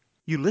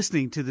You're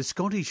listening to the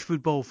Scottish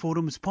Football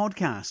Forums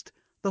podcast,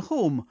 the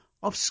home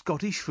of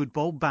Scottish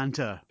football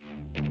banter.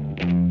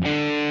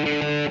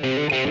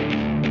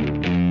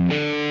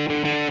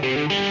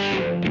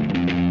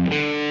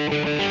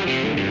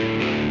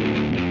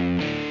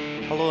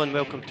 Hello and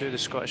welcome to the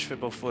Scottish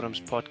Football Forums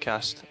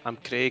podcast. I'm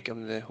Craig,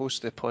 I'm the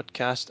host of the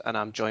podcast, and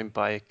I'm joined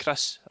by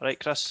Chris. Alright,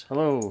 Chris?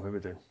 Hello, how are we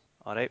doing?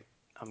 Alright,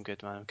 I'm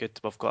good, man, I'm good.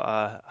 We've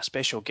got a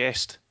special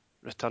guest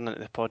returning to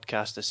the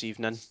podcast this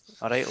evening.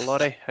 Alright,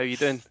 Laurie, how you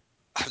doing?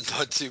 I'm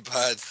not too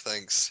bad,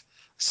 thanks.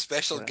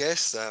 Special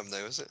guest now,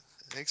 is it?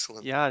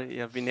 Excellent. Yeah,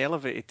 you've been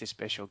elevated to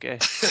special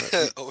guest.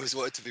 Always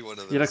wanted to be one of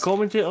those. You're a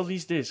commentator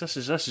these days. This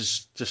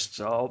is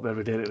just up there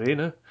with Derek Ray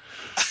now.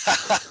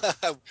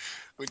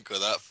 Wouldn't go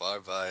that far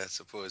by, I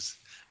suppose.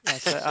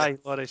 That's it. Aye,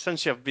 Laurie,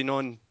 since you've been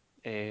on,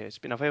 it's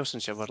been a while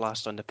since you were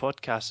last on the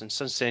podcast, and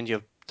since then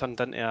you've turned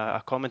into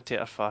a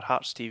commentator for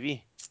Hearts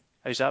TV.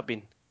 How's that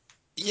been?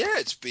 Yeah,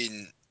 it's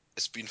been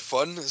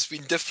fun. It's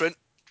been different.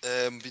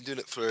 Been doing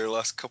it for the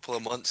last couple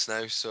of months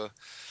now, so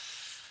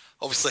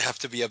obviously have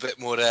to be a bit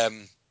more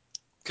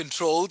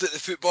controlled at the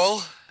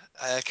football.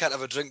 I can't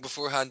have a drink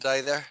beforehand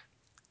either,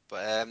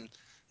 but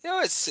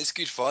it's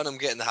good fun. I'm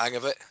getting the hang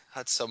of it. I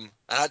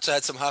actually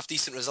had some half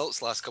decent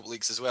results last couple of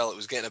weeks as well. It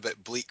was getting a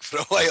bit bleak for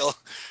a while.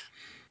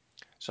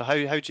 So how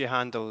do you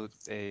handle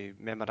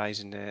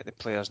memorising the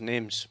players'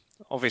 names?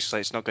 Obviously,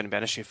 it's not going to be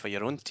an issue for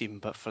your own team,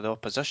 but for the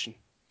opposition.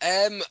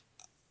 I'm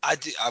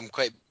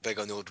quite big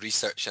on the old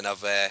research, and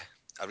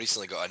I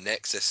recently got a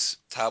Nexus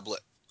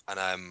tablet, and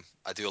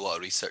I do a lot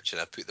of research, and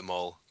I put it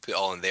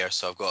all in there.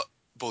 So I've got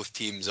both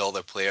teams, all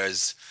their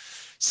players,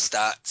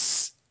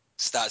 stats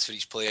for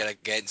each player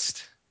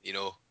against,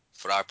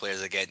 for our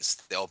players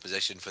against the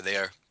opposition, for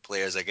their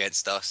players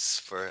against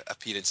us, for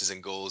appearances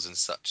and goals and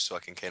such. So I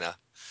can kind of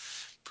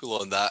pull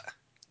on that,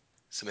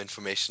 some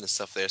information and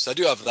stuff there. So I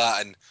do have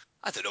that, and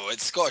I don't know,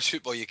 it's Scottish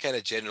football. You kind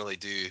of generally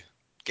do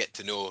get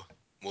to know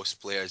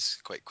most players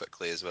quite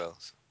quickly as well.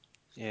 So.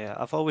 Yeah,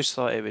 I've always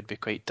thought it would be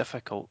quite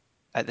difficult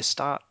at the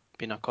start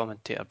being a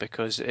commentator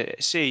because,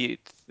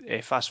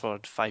 fast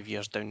forward 5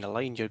 years down the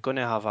line, you're going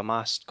to have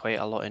amassed quite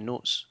a lot of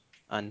notes,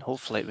 and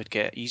hopefully it would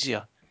get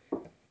easier.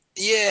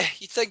 Yeah,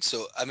 you'd think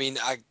so. I mean,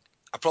 I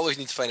probably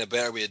need to find a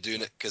better way of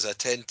doing it because I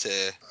tend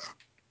to,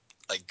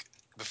 like,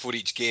 before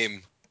each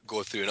game,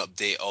 go through and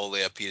update all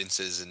the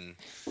appearances, and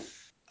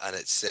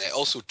it's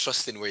also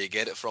trusting where you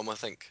get it from, I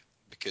think,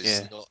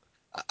 because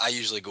I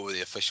usually go with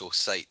the official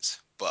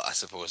sites, but I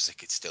suppose they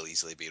could still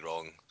easily be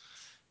wrong.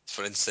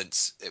 For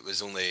instance, it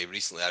was only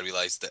recently I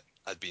realised that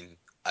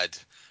I'd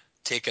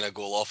taken a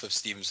goal off of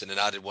Stevenson and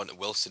added one to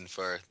Wilson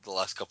for the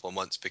last couple of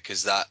months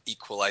because that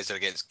equaliser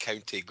against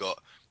County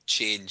got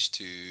changed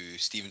to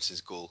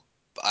Stevenson's goal,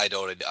 but I'd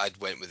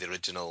went with the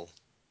original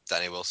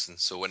Danny Wilson.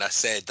 So when I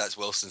said that's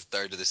Wilson's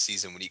third of the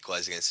season when he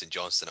equalised against St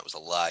Johnstone, it was a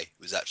lie.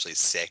 It was actually his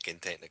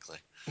second technically.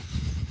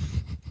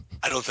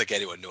 I don't think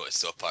anyone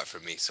noticed, though, apart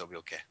from me, so I'll be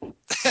okay.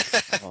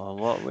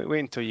 Wait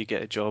until you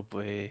get a job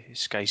with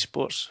Sky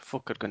Sports.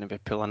 Folk are going to be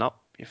pulling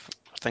up for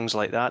things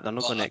like that. They're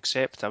not going to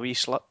accept a wee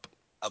slip.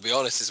 I'll be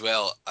honest as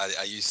well. I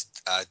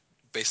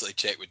basically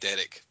check with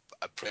Derek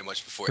pretty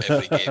much before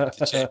every game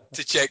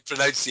to check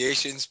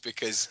pronunciations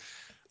because,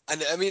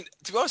 and I mean,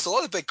 to be honest, a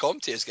lot of the big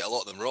commentators get a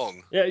lot of them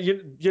wrong. Yeah,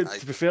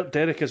 to be fair,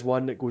 Derek is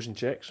one that goes and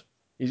checks.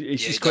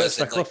 He's quite a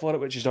stickler for it,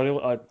 which is I really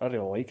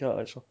like that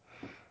actually.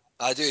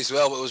 I do as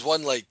well, but it was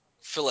one like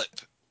Philip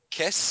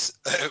Kiss,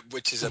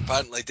 which is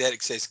apparently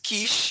Derek says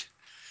quiche.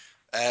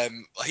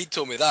 He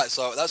told me that,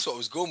 so that's what I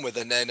was going with.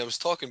 And then I was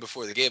talking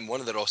before the game. One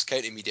of the Ross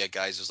County media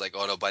guys was like,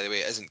 "Oh no, by the way,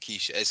 it isn't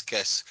quiche, it is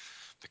Kiss,"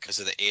 because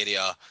of the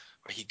area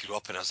where he grew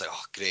up. And I was like,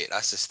 "Oh great,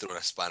 that's just throwing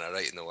a spanner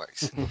right in the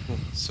works."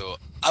 So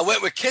I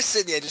went with Kiss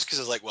in the end, just because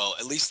I was like, "Well,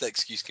 at least the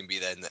excuse can be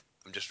then that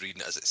I'm just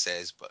reading it as it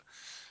says." But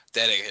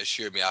Derek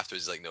assured me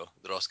afterwards, like, "No,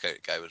 the Ross County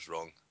guy was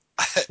wrong."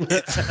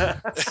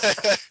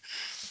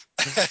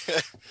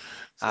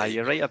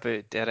 You're right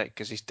about Derek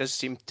because he does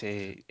seem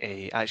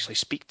to actually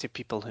speak to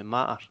people who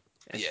matter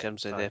in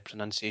terms of their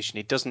pronunciation.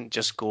 He doesn't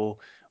just go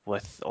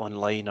with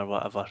online or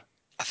whatever.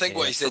 I think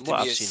what he said to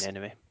me is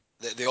anyway.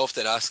 They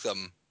often ask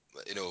them,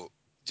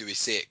 do we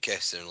say it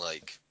Kiss? And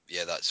like,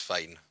 yeah, that's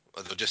fine.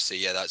 Or they'll just say,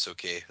 yeah, that's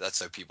okay.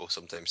 That's how people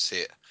sometimes say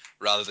it,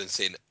 rather than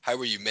saying, how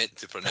are you meant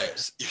to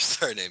pronounce your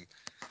surname?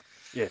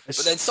 Yeah.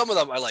 But then some of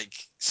them are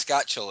like,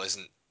 Scatchell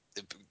isn't.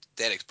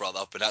 Derek's brought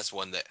up, and that's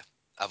one that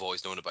I've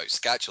always known about.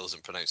 Scatchell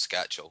isn't pronounced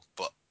Scatchell,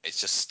 but it's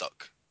just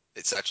stuck.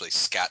 It's actually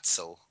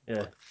Scatzel.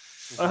 Yeah.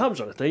 It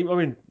happens all the time. I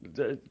mean,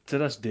 to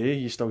this day,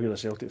 you still hear the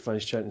Celtic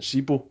fans chanting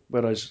Sibo,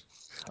 whereas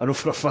I know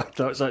for a fact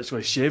that's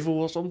actually Chevo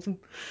or something.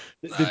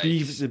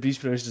 The B's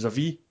pronounced as a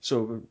V,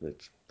 so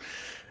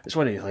it's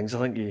one of the things. I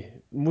think a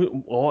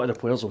lot of the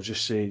players will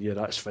just say, "Yeah,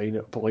 that's fine,"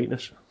 at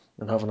politeness.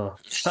 And having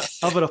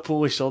a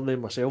Polish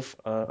surname myself,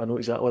 I know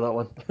exactly that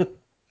one.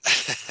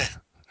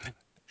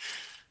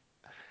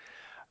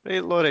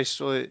 Right, Laurie,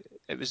 so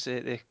it was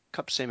the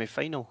Cup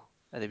semi-final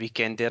at the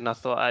weekend there, and I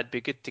thought it'd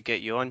be good to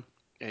get you on.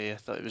 I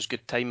thought it was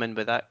good timing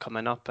with that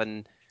coming up,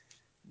 and,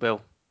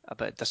 well, a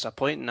bit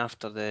disappointing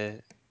after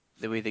the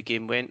the way the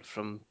game went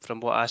from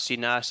what I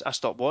seen. I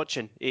stopped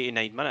watching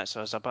 89 minutes.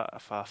 I was a bit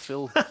of a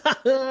fool.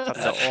 Turned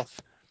it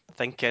off,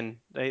 thinking,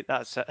 right,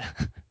 that's it,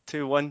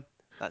 2-1.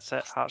 That's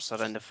it. Hearts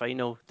are in the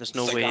final. There's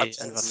no way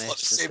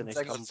Inverness is going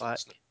to come back.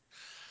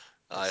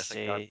 I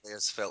think our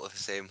players felt the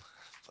same.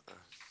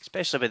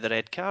 Especially with the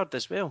red card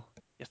as well.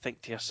 You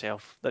think to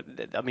yourself,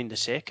 I mean, the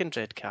second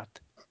red card.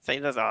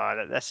 Think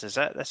that, this is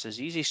it. This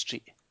is easy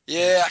street.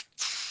 Yeah,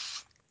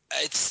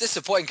 it's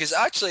disappointing because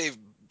I actually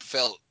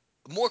felt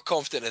more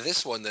confident in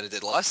this one than I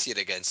did last year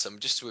against them.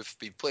 Just we've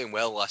been playing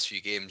well the last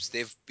few games.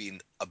 They've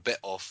been a bit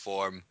off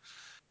form.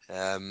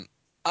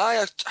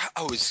 I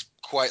was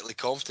quietly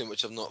confident,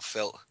 which I've not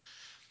felt.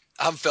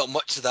 I haven't felt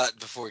much of that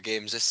before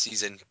games this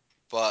season,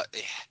 but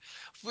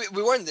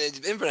we weren't.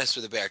 Inverness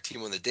were the better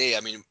team on the day.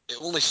 I mean, it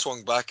only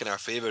swung back in our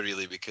favour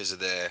really because of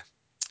the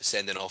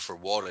sending off for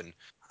Warren.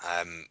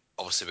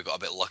 Obviously, we got a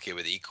bit lucky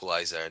with the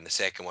equaliser, and the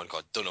second one,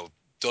 God, don't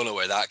know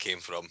where that came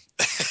from.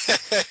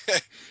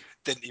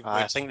 Didn't even.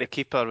 I think the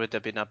keeper would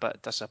have been a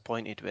bit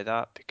disappointed with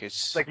that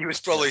because Like he was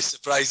probably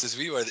surprised as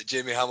we were that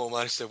Jamie Hamill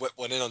managed to whip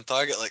one in on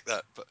target like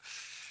that. But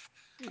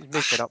he's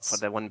making up for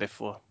the one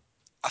before.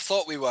 I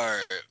thought we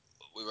were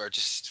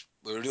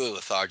really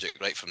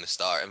lethargic right from the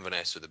start.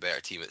 Inverness were the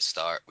better team at the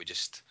start. We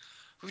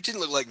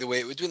didn't look like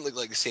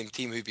the same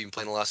team who'd been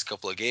playing the last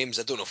couple of games.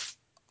 I don't know if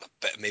a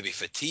bit maybe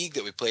fatigue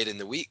that we played in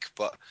the week,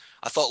 but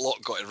I thought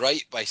Locke got it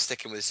right by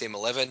sticking with the same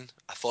 11.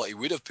 I thought he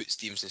would have put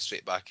Stevenson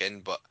straight back in,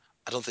 but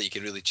I don't think you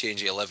can really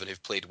change the 11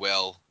 who've played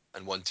well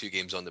and won 2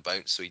 games on the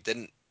bounce. So he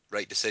didn't.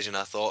 Right decision,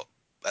 I thought,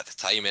 at the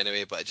time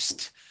anyway,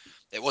 but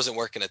it wasn't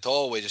working at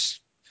all. We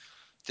just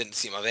didn't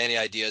seem to have any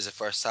ideas the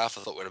first half.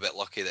 I thought we were a bit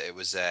lucky that it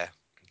was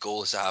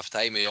goalless at half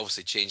time. He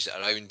obviously changed it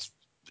around.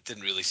 It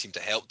didn't really seem to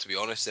help, to be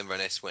honest.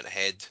 Inverness went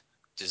ahead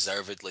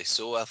deservedly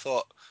so, I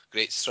thought.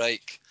 Great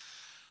strike.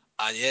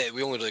 And yeah,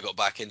 we only really got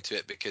back into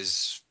it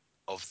because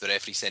of the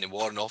referee sending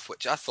Warren off,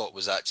 which I thought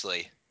was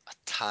actually a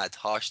tad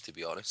harsh, to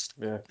be honest.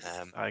 Yeah,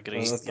 I agree.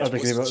 I'd agree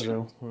with that as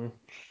well. Yeah.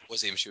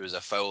 Wasn't even sure it was a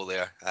foul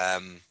there.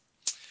 And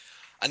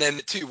then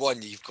the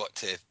 2-1, you've got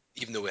to,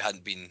 even though we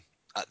hadn't been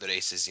at the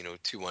races,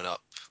 2-1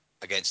 up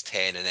against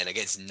 10 and then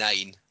against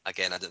 9.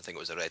 Again, I didn't think it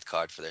was a red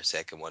card for their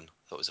second one.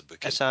 I thought it was a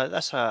booking.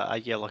 That's a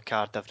yellow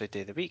card every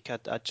day of the week.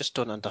 I just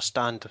don't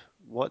understand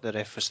what the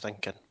ref was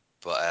thinking.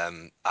 But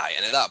and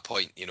at that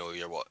point, you're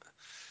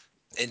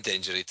into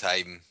injury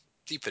time,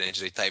 deep in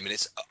injury time, and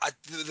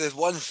the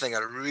one thing I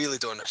really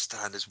don't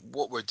understand is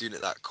what we're doing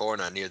at that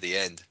corner near the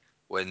end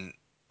when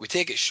we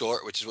take it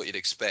short, which is what you'd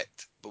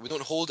expect, but we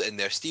don't hold it in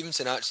there.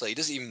 Stevenson he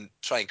doesn't even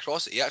try and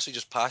cross it. He actually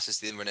just passes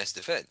the Inverness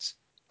defence.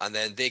 And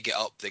then they get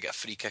up, they get a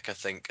free kick, I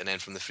think, and then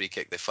from the free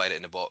kick they fire it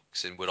in the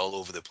box, and we're all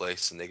over the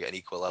place, and they get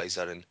an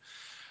equaliser. And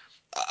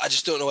I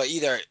just don't know,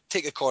 either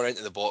take the corner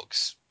into the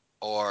box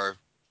or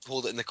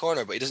hold it in the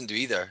corner, but he doesn't do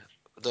either.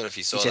 I don't know if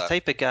you saw that. He's the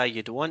type of guy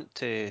you'd want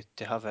to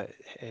have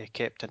it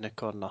kept in the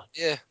corner.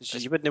 Yeah. So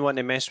you wouldn't want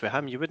to mess with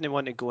him. You wouldn't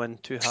want to go in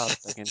too hard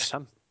against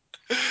him.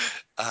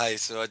 Aye,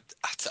 so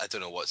I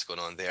don't know what's going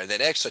on there. And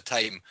then extra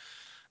time,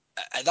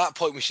 at that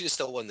point we should have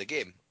still won the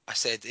game. I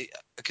said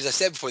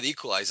before the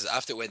equaliser,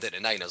 after it went into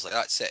 9, I was like,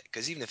 that's it.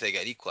 Because even if they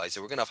get an equaliser,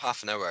 we're going to have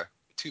half an hour,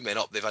 2 men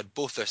up. They've had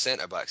both their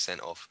centre-backs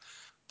sent off.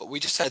 But we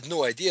just had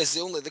no ideas.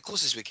 The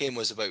closest we came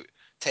was about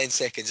 10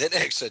 seconds into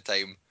extra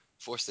time,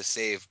 forced a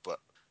save. But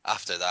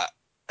after that,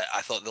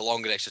 I thought the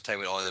longer extra time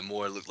went on, the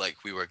more it looked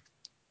like we were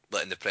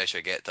letting the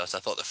pressure get to us. I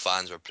thought the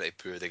fans were pretty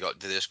poor. They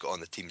just got on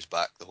the team's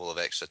back the whole of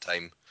extra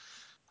time.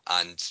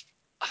 And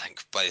I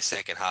think by the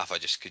second half, I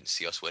just couldn't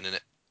see us winning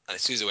it. And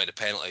as soon as it went to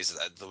penalties,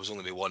 there was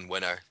only one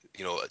winner.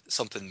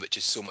 Something which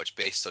is so much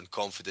based on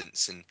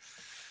confidence and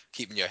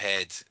keeping your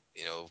head.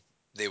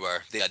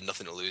 They had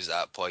nothing to lose at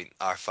that point.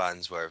 Our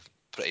fans were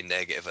pretty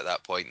negative at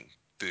that point,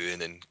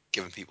 booing and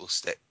giving people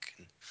stick,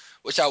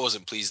 which I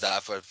wasn't pleased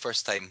at. For the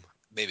first time,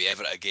 maybe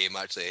ever at a game,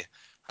 actually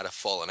had a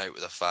falling out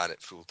with a fan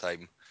at full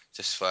time.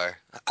 Just for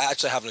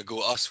actually having a go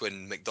at us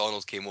when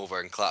McDonald came over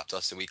and clapped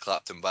us and we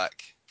clapped him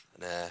back.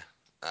 And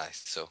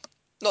so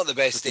not the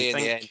best day in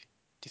the end.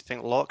 Do you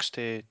think Locke's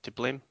to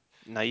blame?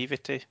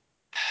 Naivety?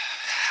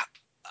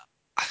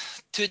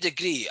 To a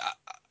degree,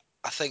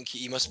 I think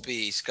he must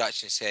be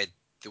scratching his head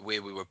the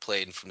way we were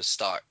playing from the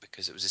start,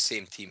 because it was the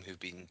same team who've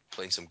been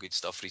playing some good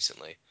stuff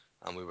recently,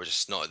 and we were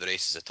just not at the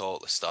races at all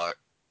at the start.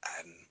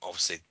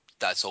 Obviously,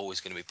 that's always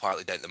going to be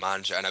partly down to the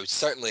manager, and I would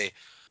certainly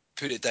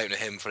put it down to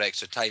him for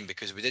extra time,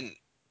 because we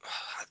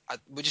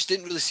just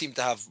didn't really seem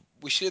to have.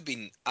 We should have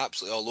been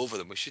absolutely all over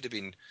them. We should have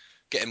been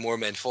getting more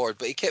men forward,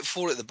 but he kept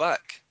 4 at the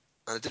back,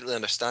 and I didn't really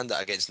understand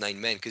that against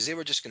 9 men, because they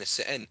were just going to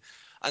sit in.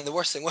 And the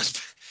worst thing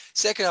was,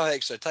 second half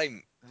extra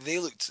time, they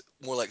looked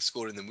more like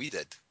scoring than we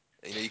did.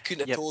 You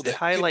couldn't have told they it.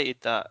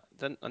 Highlighted that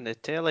on the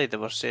telly. They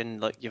were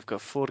saying, like, you've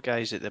got 4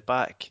 guys at the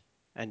back,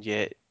 and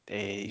yet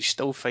you're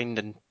still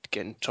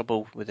getting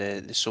trouble with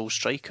the sole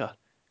striker.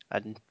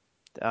 And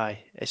I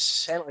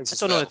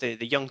don't know,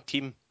 the young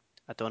team.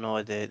 I don't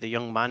know, the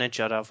young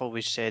manager. I've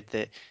always said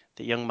that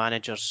the young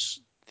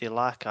managers, they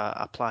lack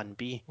a plan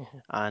B,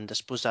 and I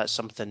suppose that's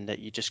something that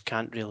you just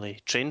can't really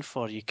train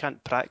for. You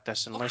can't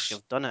practice unless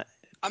you've done it.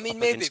 I mean, Up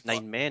maybe, against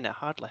 9 men, it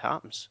hardly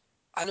happens.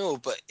 I know,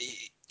 but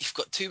you've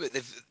got two, but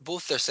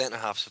both their centre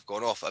halves have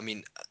gone off. I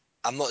mean,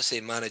 I'm not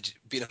saying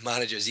being a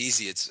manager is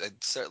easy. It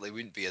certainly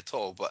wouldn't be at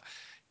all, but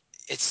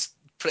it's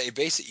pretty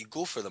basic. You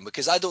go for them,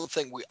 because I don't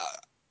think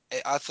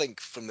I think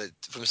from the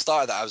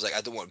start of that, I was like,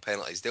 I don't want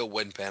penalties. They'll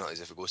win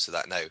penalties if it goes to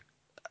that now.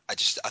 I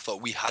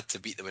thought we had to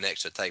beat them in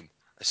extra time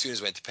as soon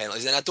as we went to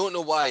penalties, and I don't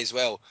know why as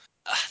well.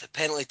 The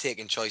penalty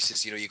taking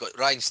choices, you got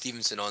Ryan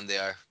Stevenson on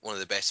there, one of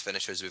the best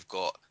finishers we've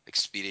got,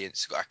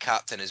 experience, got our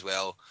captain as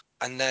well,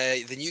 and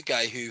the new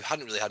guy who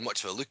hadn't really had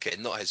much of a look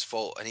in, not his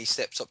fault, and he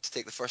steps up to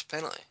take the first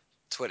penalty.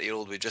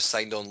 20-year-old we just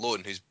signed on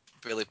loan who's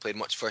barely played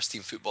much first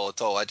team football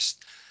at all. It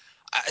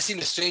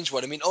seemed a strange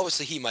one. I mean,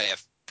 obviously he might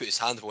have put his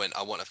hand up and went,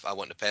 I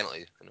want the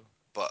penalty,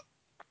 but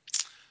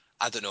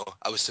I don't know.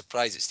 I was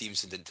surprised that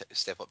Stevenson didn't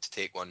step up to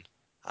take one.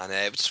 And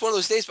it was just one of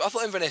those days, but I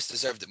thought Inverness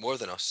deserved it more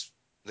than us.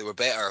 They were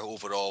better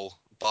overall,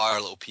 bar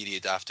a little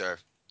period after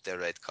their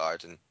red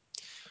card, and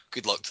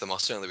good luck to them. I'll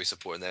certainly be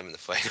supporting them in the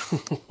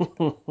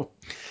final.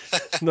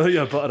 No,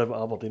 you're butter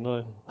about Aberdeen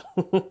now.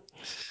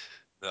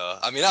 No,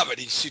 I mean,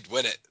 Aberdeen should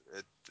win it.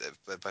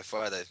 By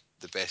far the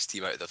best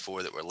team out of the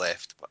four that were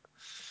left. But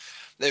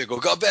there we go.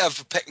 Got a bit of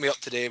a pick-me-up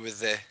today with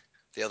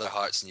the other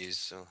Hearts news,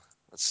 so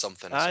that's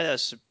something. Aye,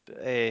 that's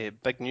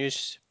big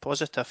news,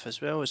 positive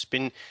as well. It's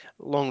been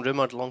long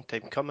rumoured, long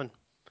time coming,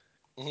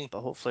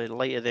 but hopefully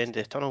light at the end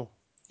of the tunnel.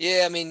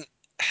 Yeah, I mean,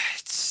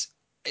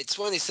 it's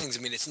one of these things.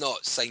 I mean, it's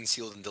not signed,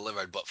 sealed, and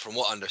delivered, but from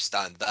what I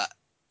understand, that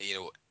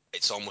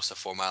it's almost a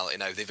formality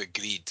now. They've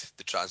agreed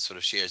the transfer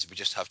of shares. We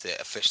just have to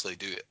officially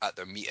do it at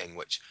their meeting,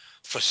 which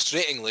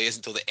frustratingly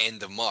isn't until the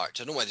end of March.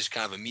 I don't know why they just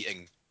can't have a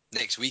meeting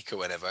next week or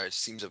whenever. It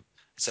seems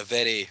it's a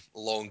very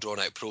long,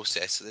 drawn-out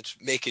process. So they're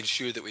just making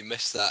sure that we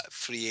miss that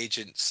free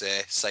agents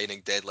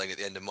signing deadline at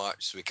the end of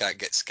March, so we can't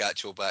get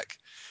Scatcho back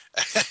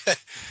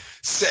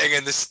sitting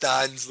in the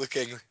stands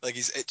looking like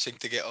he's itching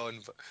to get on.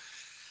 But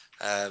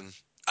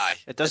aye,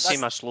 it does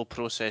seem a slow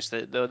process.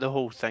 The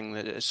whole thing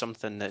that is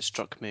something that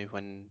struck me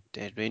when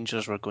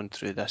Rangers were going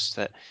through this,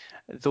 that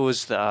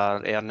those that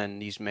are earning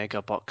these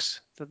mega bucks,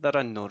 they're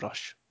in no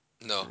rush.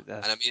 No,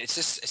 and I mean it's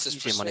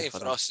just frustrating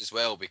for us as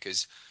well,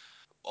 because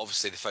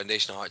obviously the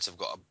Foundation of Hearts have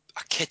got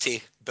a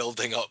kitty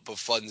building up of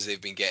funds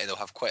they've been getting. They'll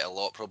have quite a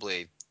lot,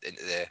 probably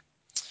into the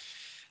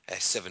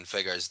 7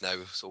 figures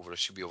now. So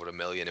should be over $1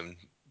 million.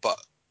 But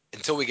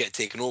until we get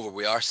taken over,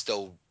 we are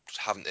still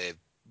having to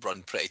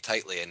run pretty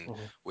tightly, and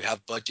we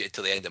have budgeted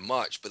till the end of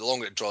March. But the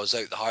longer it draws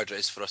out, the harder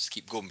it is for us to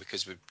keep going,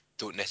 because we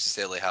don't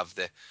necessarily have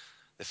the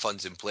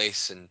funds in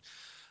place, and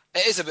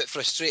it is a bit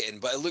frustrating.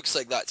 But it looks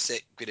like that's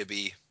going to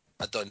be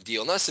a done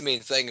deal, and that's the main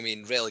thing. I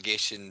mean,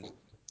 relegation,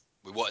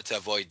 we wanted to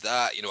avoid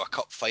that. A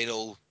cup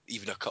final,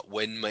 even a cup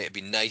win might have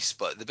been nice,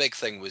 but the big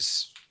thing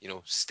was,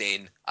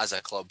 staying as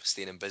a club,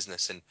 staying in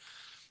business, and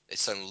it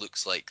certainly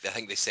looks like, I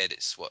think they said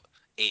it's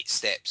 8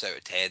 steps out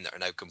of 10 that are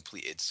now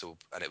completed. So,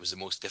 and it was the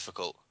most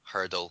difficult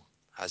hurdle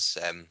has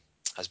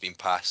been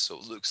passed. So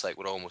it looks like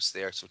we're almost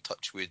there. So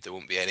touch wood, there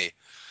won't be any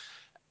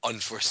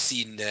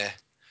unforeseen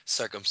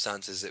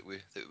circumstances that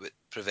would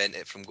prevent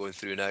it from going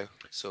through now.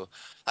 So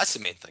that's the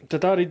main thing.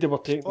 Did I read they were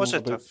taking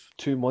Positive. about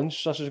 2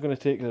 months? This is going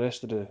to take the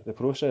rest of the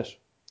process,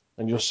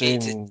 and you're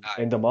saying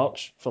end of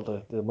March for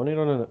the money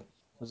running it.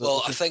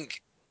 Well, I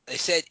think they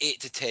said 8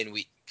 to 10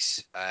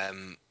 weeks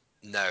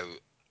now,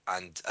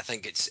 and I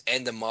think it's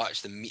end of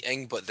March the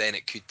meeting, but then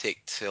it could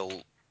take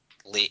till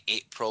late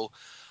April.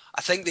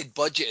 I think they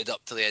budgeted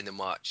up to the end of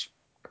March,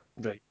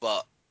 right?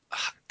 But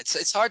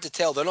it's hard to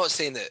tell. They're not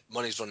saying that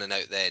money's running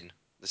out then.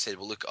 They said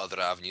we'll look at other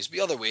avenues, be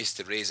other ways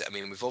to raise it. I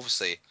mean, we've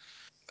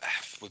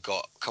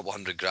got a couple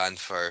 $100,000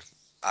 for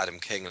Adam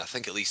King, and I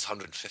think at least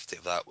 150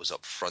 of that was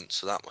up front,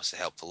 so that must have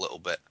helped a little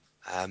bit.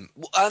 I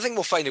think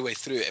we'll find a way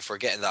through it if we're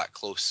getting that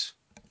close.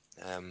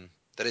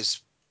 There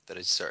is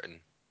certain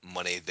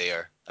money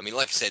there. I mean,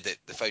 like I said,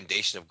 the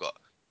foundation have got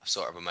a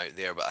sort of amount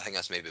there, but I think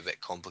that's maybe a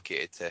bit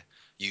complicated to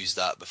use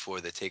that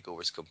before the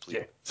takeover's complete.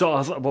 Yeah. So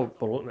I thought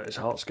we're looking at his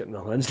Hearts getting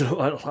their hands.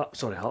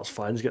 Hearts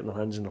fans getting their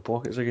hands in their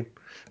pockets again,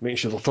 making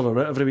sure they're turning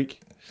out every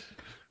week.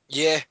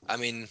 Yeah, I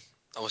mean,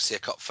 obviously a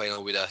cup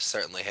final would have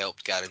certainly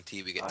helped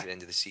guarantee we get to the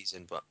end of the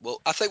season. But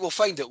I think we'll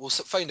find it. We'll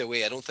find a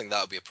way. I don't think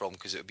that would be a problem,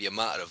 because it would be a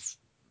matter of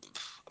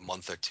a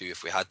month or two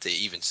if we had to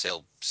even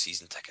sell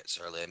season tickets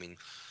early. I mean,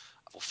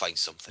 we'll find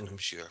something, I'm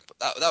sure.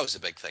 But that was a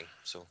big thing.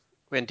 So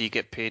when do you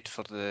get paid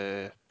for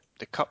the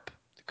cup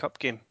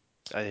game?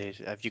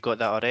 Have you got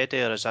that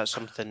already, or is that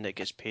something that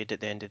gets paid at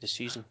the end of the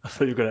season? I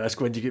thought you were going to ask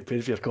when do you get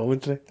paid for your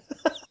commentary.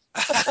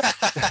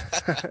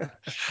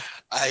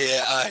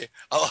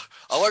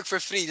 I'll work for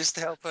free just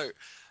to help out.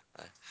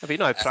 I mean,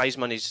 no, prize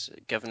money's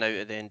given out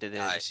at the end of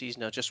the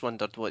season. I just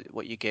wondered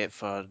what you get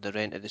for the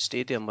rent of the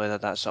stadium, whether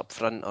that's up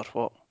front or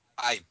what.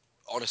 I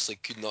honestly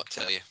could not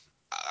tell you.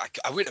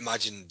 I wouldn't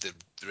imagine the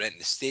rent in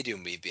the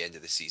stadium would be end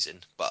of the season,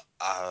 but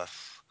I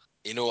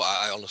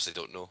honestly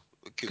don't know.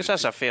 Because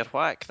that's a fair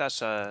whack.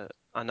 That's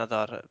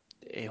another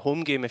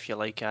home game, if you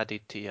like,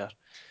 added to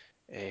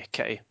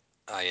kitty.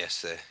 Ah,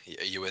 yes.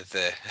 Are you with?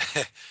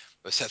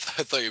 I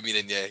thought you were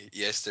meaning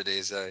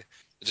yesterday's. It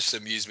just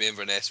amused me.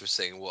 Inverness was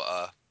saying what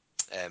a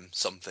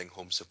something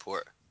home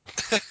support.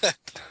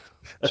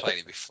 Trying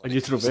to be A funny.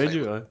 neutral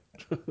venue,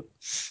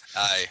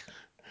 Aye.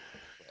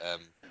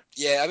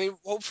 Yeah, I mean,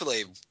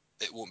 hopefully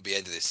it won't be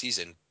end of the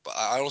season, but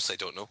I honestly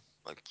don't know.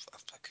 I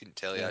couldn't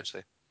tell you, Yeah.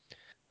 actually.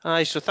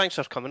 Aye, so thanks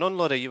for coming on,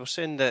 Laurie. You were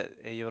saying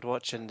that you were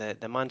watching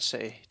the Man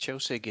City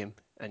Chelsea game,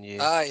 and you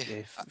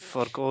Aye.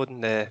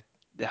 forgone the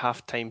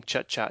half-time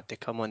chit-chat to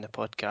come on the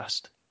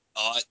podcast.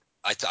 Oh,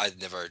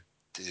 I'd never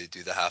do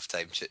the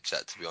halftime chit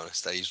chat, to be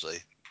honest. I usually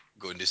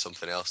go and do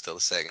something else till the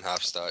second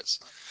half starts.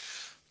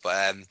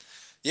 But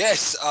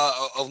yes,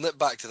 I'll nip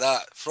back to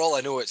that. For all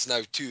I know, it's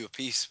now 2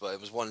 apiece, but it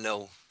was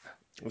 1-0.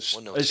 It's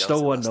 1-0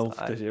 still Chelsea 1-0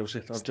 last to Chelsea.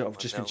 I've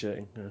just been 1-0.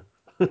 checking.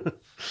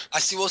 I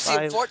see. Well, see,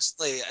 Aye.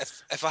 unfortunately,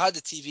 if I had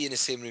the TV in the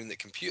same room the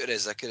computer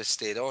is, I could have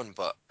stayed on.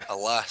 But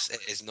alas,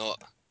 it is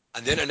not.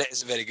 And the internet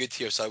isn't very good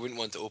here, so I wouldn't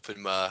want to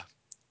open my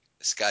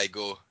Sky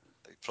Go.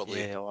 I'd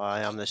probably Yeah, well,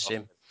 I am cut the it off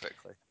same.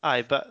 quickly.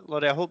 Aye, but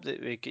Laurie, I hope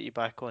that we get you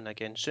back on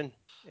again soon.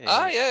 Yeah,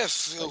 Like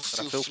for a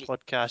full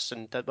podcast,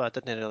 and I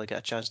didn't really get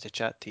a chance to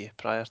chat to you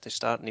prior to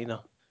starting either,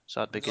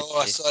 so it'd be good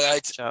No, to sorry,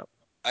 chat.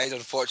 I'd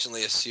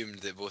unfortunately assumed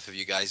that both of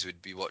you guys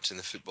would be watching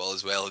the football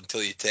as well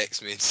until you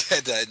text me and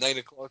said 9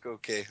 o'clock.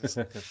 Okay,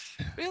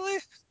 really?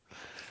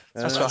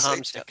 That's That what side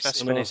happens to chat Chris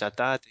saying when he's a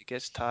dad. He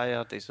gets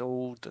tired, he's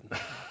old, and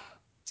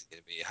it's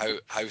gonna be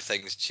how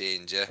things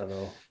change. Yeah, I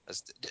know.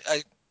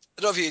 I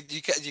don't know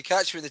if you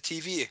catch me on the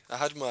TV. I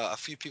had a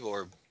few people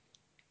were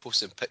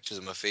posting pictures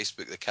on my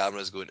Facebook. The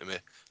camera's going to me.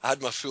 I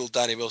had my full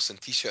Danny Wilson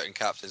T-shirt and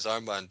captain's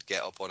armband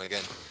get up on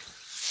again.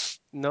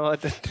 no, I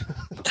didn't.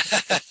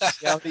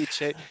 See, I'll need to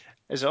check.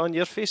 Is it on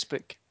your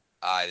Facebook?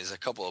 Aye, there's a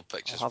couple of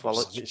pictures I'll have a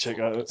look. posted. I need to check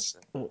that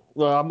out.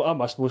 Well, I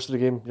missed most of the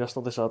game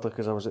yesterday, sadly,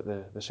 because I was at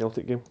the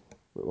Celtic game.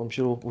 But I'm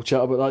sure we'll chat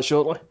about that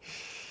shortly.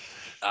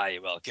 Aye,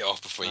 well, get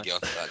off before you Aye. get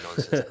onto that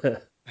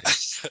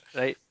nonsense.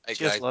 Right. Hey,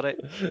 Cheers, guys. Laurie.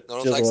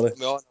 No, Cheers, thanks for Laurie. having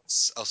me on.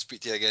 I'll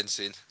speak to you again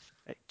soon.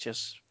 Right,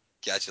 cheers.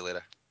 Catch you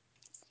later.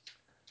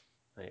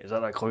 Right, is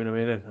that clown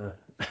away then?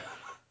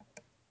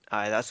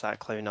 Aye, that's that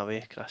clown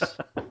away, Chris.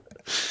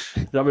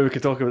 That way we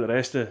can talk about the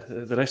rest of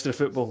the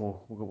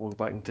football. We'll go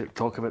back and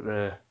talk about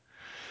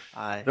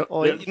Aye. the,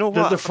 Oh, the, you know the,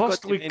 what? I the forgot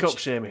first to League Cup mention.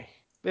 semi.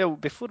 Well,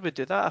 before we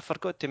do that, I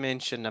forgot to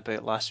mention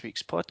about last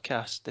week's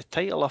podcast, the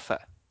title of it.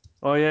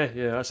 Oh yeah,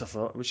 that's a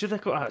thought. We should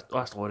have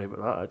asked Laurie about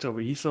that. Actually,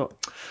 what he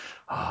thought.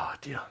 Ah,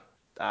 dear.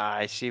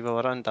 Aye, see, we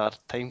were under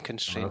time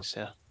constraints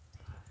there.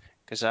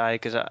 Because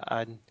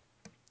I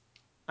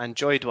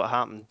enjoyed what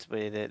happened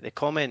with the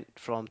comment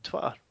from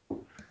Twitter.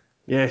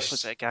 Yes.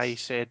 Was it a guy who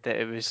said that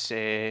it was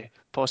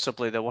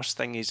possibly the worst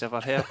thing he's ever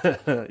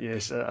heard?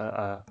 Yes,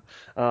 a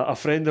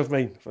friend of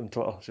mine from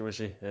Twitter, shall we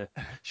say,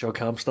 Shog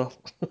Hamster.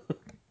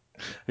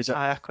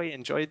 I quite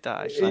enjoyed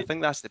that actually. I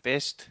think that's the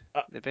best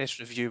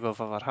review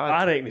we've ever had.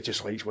 I reckon he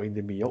just likes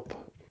winding me up.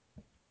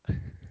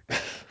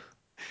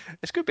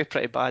 It's going to be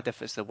pretty bad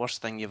if it's the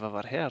worst thing you've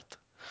ever heard.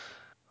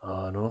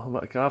 Oh no,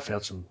 I've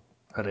heard some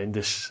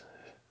horrendous.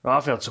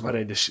 I've heard some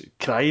horrendous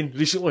crying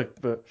recently,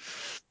 but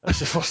that's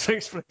the first thing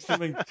springs to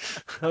mind.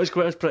 That's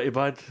pretty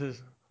bad. An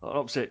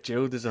upset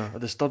child is a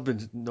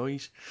disturbing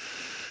noise.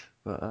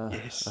 But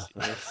Yes.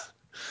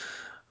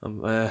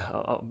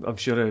 I'm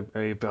sure I'll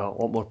be a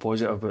lot more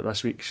positive about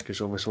this week's because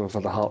obviously we've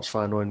had a Hearts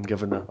fan on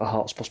giving a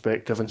Hearts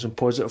perspective and some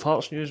positive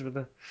Hearts news with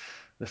the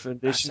That's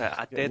foundation. it,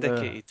 a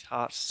dedicated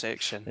Hearts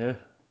section. Yeah.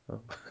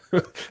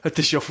 Had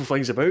to shuffle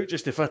things about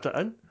just to fit it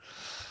in.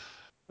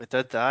 We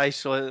did, aye.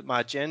 So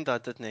my agenda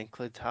didn't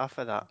include half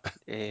of that.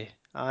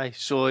 Aye.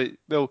 So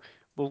we'll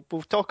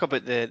talk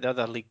about the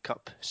other League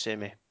Cup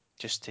semi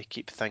just to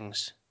keep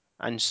things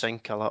in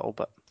sync a little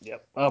bit.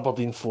 Yep.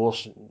 Aberdeen 4,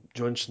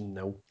 Johnson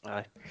 0. Aye.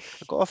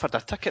 I got offered a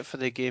ticket for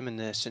the game in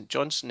the St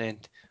Johnstone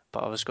end,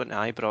 but I was going to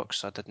Ibrox,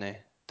 so I didn't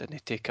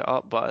take it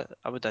up. But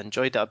I would have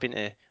enjoyed it. I've been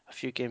to a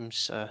few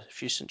games, a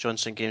few St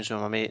Johnstone games with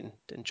my mate, and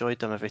enjoyed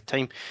them every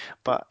time.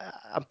 But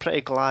I'm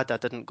pretty glad I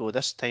didn't go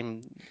this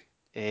time.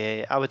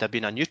 I would have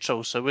been a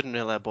neutral, so it wouldn't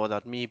really have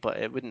bothered me. But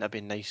it wouldn't have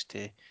been nice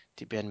to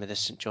be in with the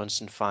St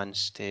Johnstone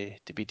fans to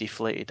be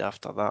deflated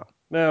after that.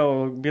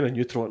 Well, being a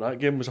neutral at that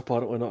game was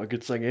apparently not a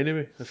good thing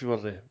anyway. If you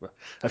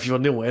were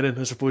Neil Lennon,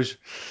 I suppose,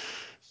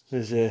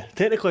 is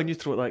technically a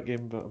neutral at that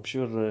game, but I'm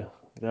sure the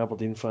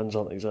Aberdeen fans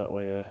aren't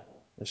exactly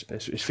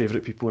his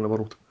favourite people in the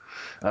world,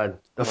 and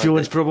the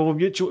feeling's probably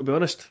mutual, to be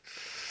honest.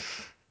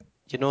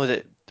 You know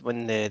that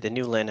when the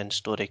Neil Lennon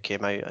story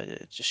came out,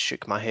 it just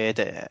shook my head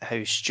at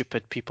how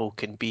stupid people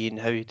can be and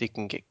how they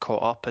can get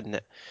caught up in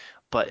it.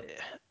 But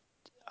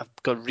I've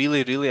got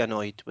really, really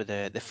annoyed with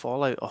the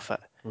fallout of it.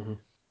 Mm-hmm.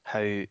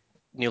 How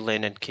Neil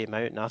Lennon came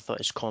out, and I thought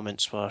his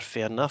comments were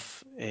fair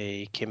enough.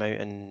 He came out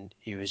and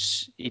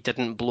he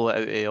didn't blow it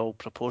out of all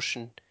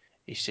proportion.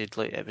 He said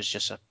like it was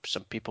just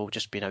some people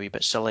just being a wee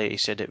bit silly. He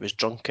said it was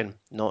drunken,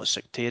 not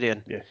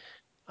sectarian. Yeah.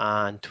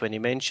 And when he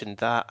mentioned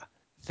that,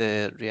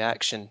 the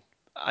reaction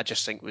I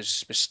just think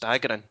was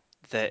staggering.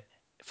 That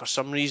for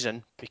some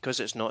reason, because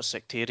it's not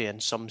sectarian,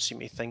 some seem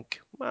to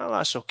think, well,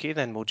 that's okay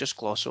then, we'll just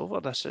gloss over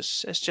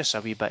this. It's just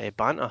a wee bit of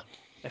banter,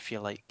 if you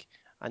like.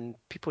 And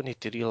people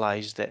need to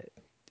realise that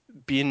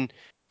being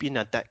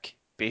a dick,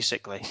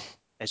 basically,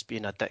 is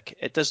being a dick.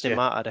 It doesn't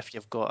matter if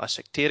you've got a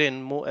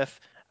sectarian motive,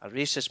 a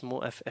racist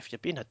motive. If you're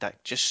being a dick,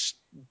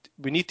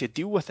 we need to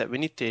deal with it. We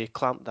need to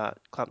clamp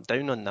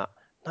down on that.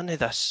 None of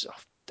this.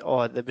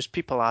 Oh, there was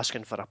people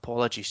asking for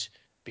apologies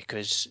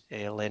because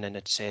Lennon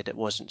had said it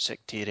wasn't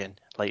sectarian.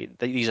 Like,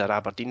 these are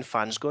Aberdeen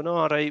fans going,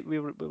 all right, we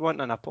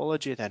want an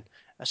apology then,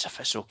 as if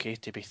it's okay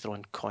to be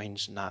throwing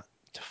coins and that.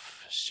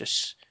 It's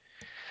just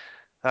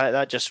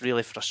that just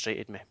really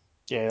frustrated me.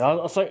 Yeah,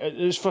 I think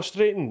it's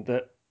frustrating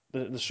that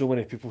there's so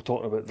many people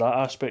talking about that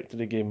aspect of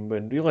the game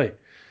when really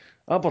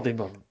Aberdeen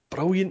were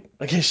brilliant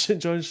against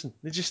St Johnstone.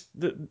 It's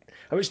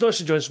not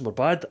St Johnstone were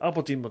bad,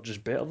 Aberdeen were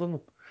just better than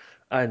them.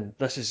 And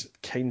this is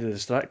kind of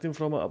distracting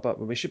from it a bit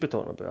when we should be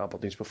talking about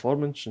Aberdeen's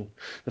performance and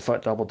the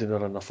fact that Aberdeen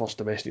are in their first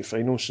domestic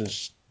final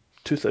since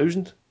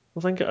 2000, I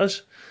think it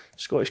is,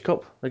 Scottish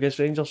Cup against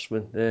Rangers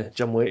when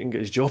Jim Leighton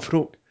got his jaw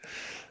broke,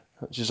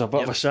 which is a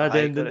bit of a sad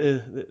ending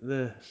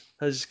to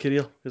his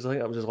career because I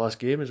think that was his last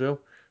game as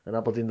well. And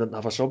Aberdeen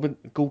didn't have a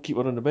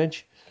goalkeeper on the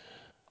bench.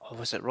 Oh,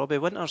 was it Robbie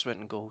Winters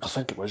went in goals? I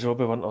think it was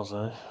Robbie Winters,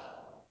 aye.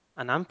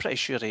 And I'm pretty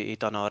sure he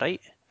done all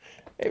right.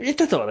 He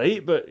did all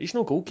right, but he's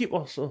no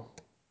goalkeeper, so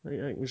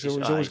he's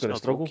always going to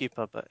struggle.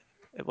 Goalkeeper, but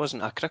it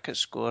wasn't a cricket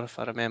score if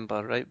I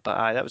remember right.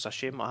 But that was a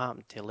shame what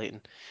happened to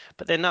Leighton.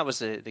 But then that was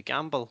the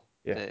gamble.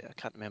 Yeah. I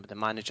can't remember the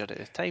manager at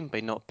the time by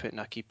not putting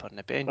a keeper on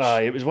the bench.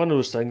 It was one of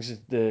those things.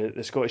 The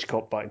Scottish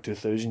Cup back in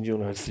 2000, you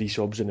only had 3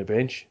 subs on the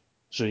bench,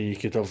 so you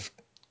could have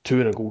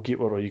 2 and a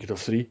goalkeeper, or you could have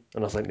 3.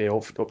 And I think they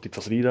opted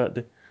for 3 that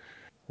day.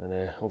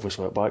 And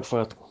obviously it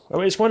backfired. I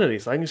mean, it's one of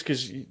these things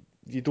because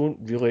you don't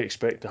really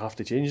expect to have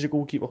to change the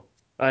goalkeeper.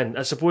 And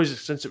I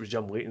suppose since it was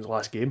Jim Leighton's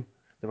last game,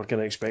 they were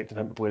kind of expecting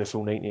him to play the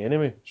full 90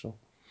 anyway. So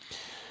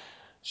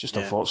it's just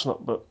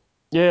unfortunate, but.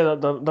 Yeah,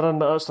 they're in.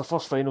 That's their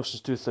first final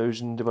since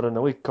 2000. They were in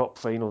the League Cup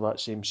final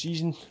that same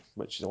season,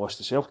 which they lost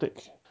to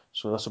Celtic.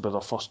 So this will be their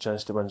first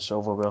chance to win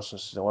silverware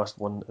since the last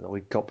one in the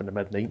League Cup in the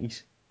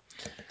mid-90s.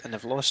 And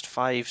they've lost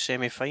 5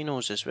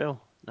 semi-finals as well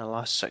in the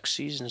last 6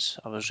 seasons,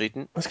 I was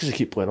reading. That's because they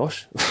keep playing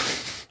us.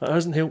 That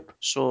hasn't helped.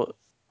 So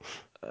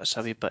that's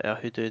a wee bit of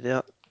a hoodoo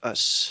there.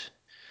 That's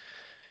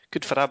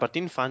good for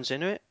Aberdeen fans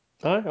anyway.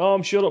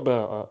 I'm sure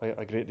it'll be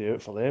a great day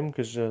out for them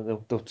because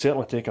they'll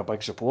certainly take a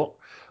big support.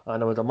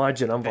 And I would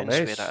imagine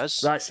Inverness.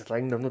 That's the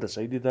thing, they've not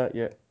decided that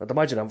yet. I'd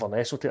imagine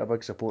Inverness will take a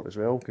big support as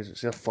well because it's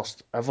their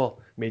first ever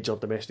major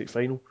domestic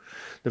final.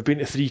 They've been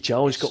to 3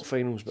 Challenge Cup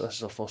finals, but this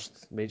is their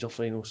first major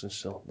final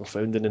since their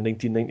founding in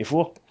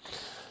 1994.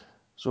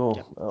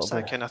 So it's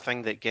that kind of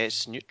thing that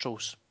gets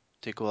neutrals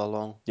to go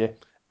along. Yeah,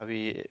 a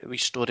wee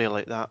story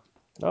like that.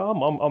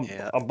 I'm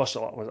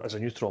as a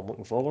neutral. I'm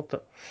looking forward to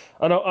it,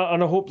 and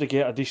I hope they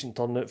get a decent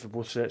turnout for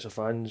both sets of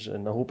fans,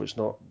 and I hope it's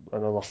not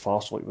another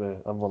farce like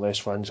the Inverness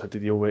fans had to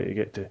deal with to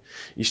get to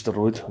Easter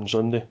Road on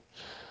Sunday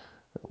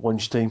at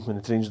lunchtime when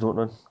the trains don't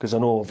run. Because I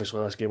know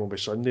obviously this game will be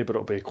Sunday, but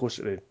it'll be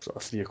closer to sort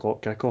of 3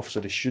 o'clock kick-off,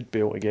 so they should be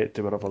able to get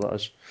to wherever that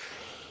is.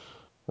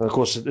 And of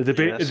course, the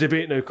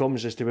debate now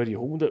comes as to where you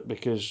hold it,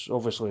 because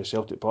obviously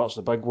Celtic Park's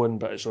the big one,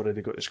 but it's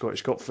already got the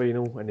Scottish Cup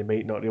final, and they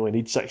might not really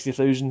need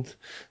 60,000.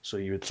 So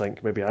you would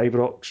think maybe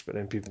Ibrox, but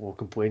then people will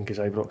complain because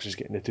Ibrox is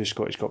getting the 2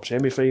 Scottish Cup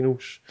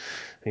semi-finals.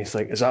 And you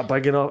think, is that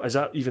big enough? Is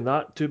that even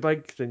that too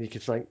big? Then you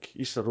could think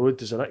Easter Road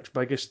is the next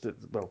biggest.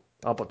 Well,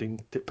 Aberdeen,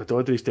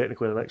 Pittodrie is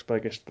technically the next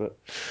biggest, but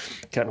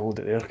can't hold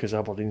it there because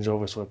Aberdeen's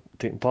obviously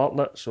taking part in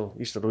it. So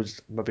Easter Road's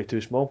maybe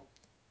too small.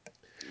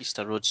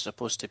 Easter Road's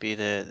supposed to be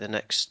the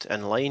next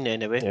in line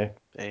anyway,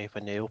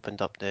 when they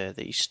opened up the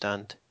East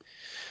Stand.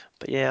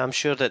 But yeah, I'm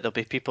sure that there'll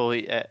be people,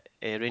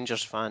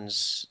 Rangers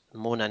fans,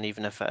 moaning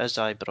even if it is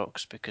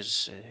Ibrox,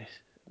 because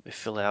it'll be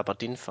full of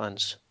Aberdeen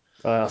fans.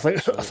 I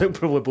think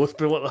probably both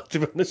be like that, to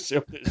be honest,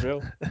 as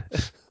well.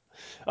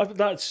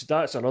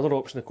 That's another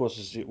option, of course,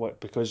 is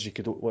because you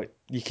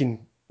can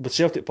with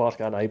Celtic Park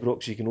and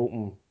Ibrox, you can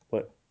open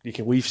you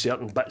can leave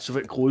certain bits of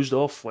it closed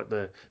off, like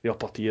the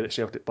upper tier at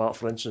Celtic Park,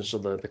 for instance, or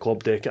the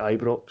club deck at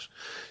Ibrox.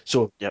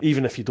 So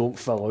even if you don't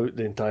fill out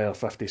the entire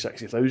 50,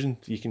 60,000,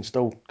 you can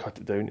still cut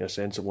it down to a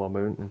sensible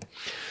amount, and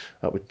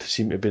that would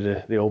seem to be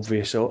the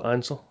obvious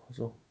answer.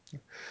 So,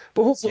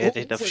 but hopefully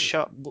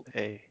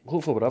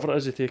wherever it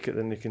is they take it,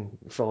 then they can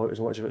fill out as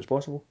much of it as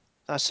possible.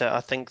 That's it.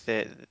 I think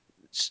the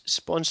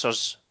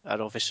sponsors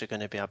are obviously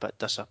going to be a bit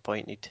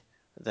disappointed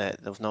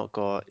that they've not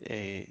got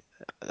a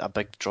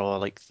big draw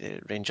like the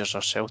Rangers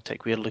or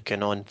Celtic. We're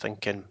looking on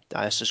thinking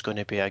this is going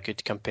to be a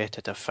good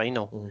competitive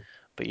final. Mm.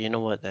 But you know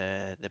what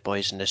the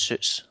boys in the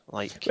suits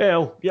like?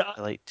 Well, yeah,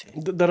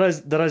 there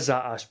is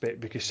that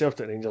aspect, because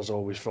Celtic Rangers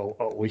always fill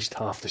at least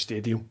half the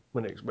stadium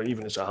when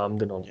even it's at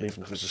Hampden, or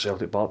even if it's a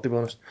Celtic Park, to be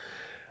honest.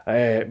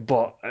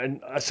 But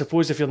I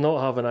suppose if you're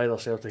not having either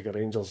Celtic or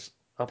Rangers,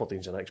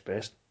 Aberdeen's the next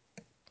best.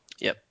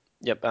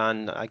 Yep,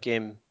 and a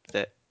game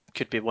that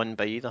could be won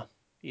by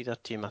either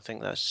team. I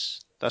think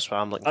that's That's what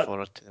I'm looking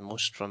forward to the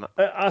most from it.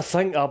 I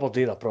think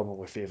Aberdeen are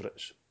probably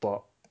favourites,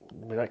 but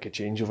I mean, that could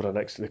change over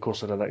the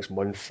course of the next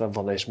month.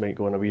 Inverness might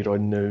go on a wee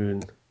run now,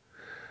 and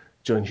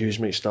John Hughes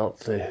might start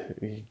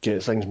to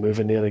get things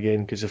moving there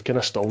again, because they've kind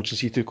of stalled since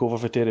he took over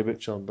for Terry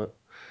Butcher. But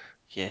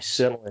yes,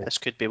 certainly this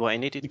could be what he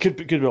needed.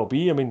 it could well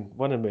be. I mean,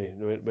 winning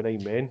with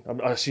 9 men.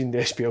 I seen the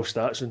SPL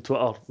stats on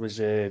Twitter was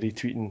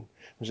retweeting.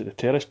 Was it the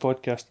Terrace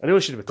podcast? I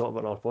really should have been talking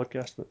about our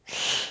podcast, but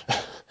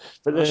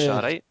That's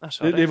all right.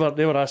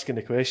 They were asking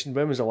the question: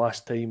 when was the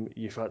last time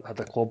you've had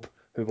a club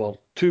who were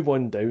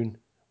 2-1 down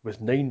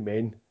with 9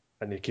 men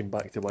and they came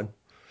back to win?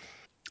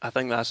 I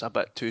think that's a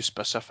bit too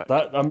specific.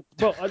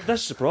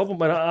 This is the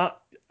problem.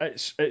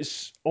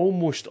 It's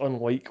almost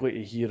unlikely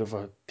to hear of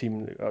a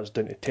team that was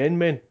down to 10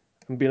 men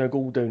and being a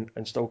goal down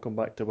and still come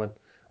back to win.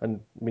 And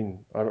I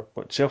mean,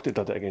 Celtic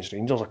did it against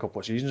Rangers a couple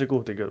of seasons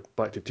ago. They got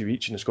back to 2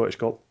 each in the Scottish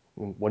Cup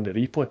and won the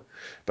replay.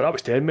 But that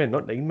was 10 men,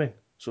 not 9 men.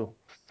 So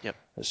yep.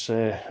 It's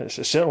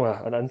certainly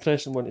an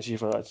interesting one to see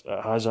if it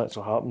has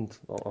actually happened.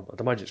 I'd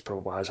imagine it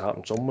probably has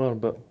happened somewhere,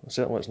 but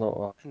certainly it's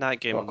not in that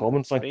game, not a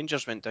common thing.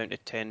 Rangers went down to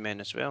 10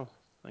 men as well.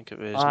 I think it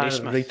was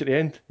Naismith. Right at the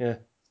end, yeah.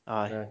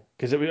 Aye.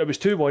 Because it was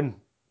 2-1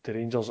 to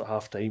Rangers at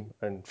half time,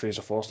 and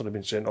Fraser Forster had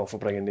been sent off for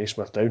bringing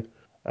Naismith down.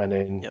 And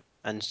then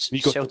and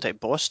Celtic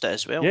bossed it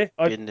as well. Yeah,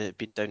 being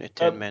down to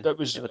 10 men. They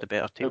were the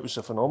better team. It was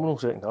a phenomenal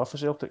second half for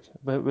Celtic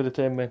with the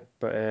 10 men.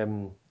 But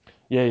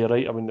yeah, you're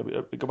right. I mean,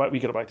 we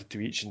got back to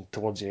 2 each, and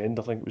towards the end,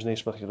 I think it was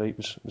Naismith. You're right,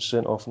 was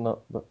sent off in that.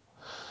 But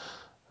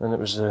and it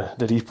was the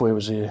replay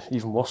was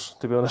even worse,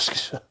 to be honest.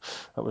 'Cause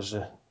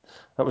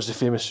that was the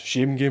famous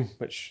shame game,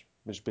 which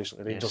was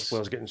basically Rangers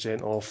players getting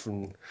sent off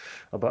and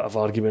a bit of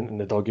argument in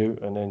the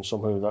dugout, and then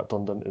somehow that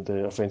turned into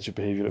the offensive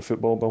behaviour at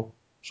football, Bill.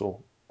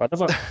 So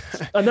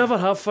I never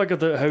have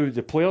figured out how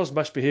the players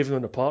misbehaving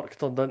on the park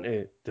turned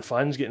into the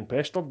fans getting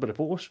pestered by the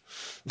police.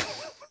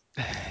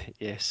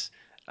 Yes,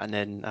 and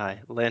then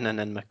Lennon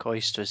and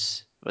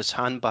McCoist was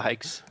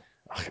handbags.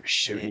 It was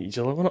shouting at each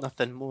other, wasn't it?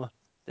 Nothing more.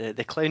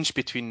 The clench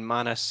between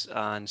Manis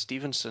and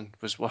Stevenson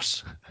was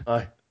worse.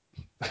 Aye.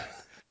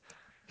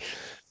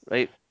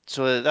 Right,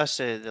 so that's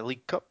the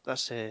League Cup.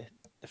 That's the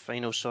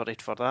final sorted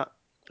for that.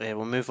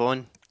 We'll move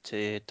on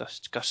to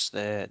discuss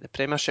the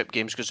Premiership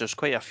games, because there's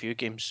quite a few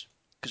games.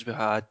 Because we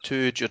had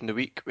 2 during the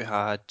week. We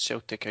had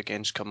Celtic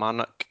against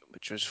Kilmarnock,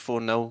 which was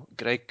 4-0.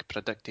 Greg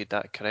predicted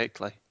that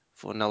correctly.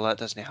 4-0, that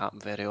doesn't happen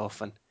very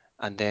often.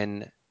 And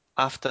then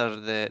after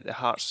the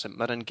Hearts St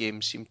Mirren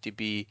game seemed to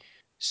be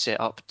set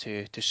up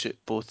to suit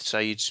both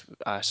sides,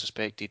 I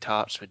suspected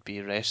Hearts would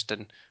be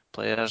resting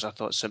players. I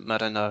thought St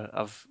Mirren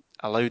have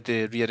allowed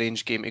the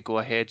rearranged game to go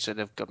ahead, so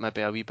they've got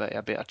maybe a wee bit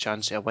a better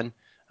chance of a win.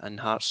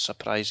 And Hearts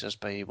surprised us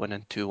by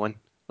winning 2-1.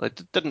 Well,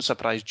 it didn't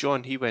surprise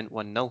John, he went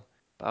 1-0,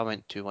 but I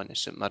went 2-1 to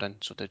St Mirren,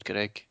 so did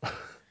Greg.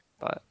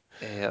 But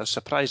I was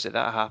surprised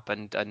that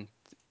happened, and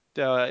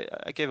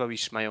I gave a wee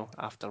smile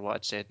after what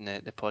I'd said in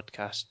the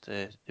podcast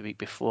the week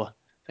before,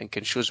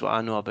 thinking shows what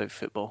I know about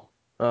football.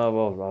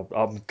 Well,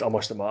 I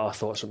must admit, I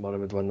thought St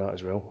Mirren would win that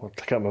as well.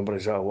 I can't remember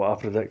exactly what I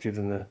predicted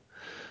in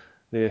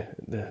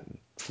the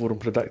forum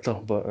predictor,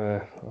 but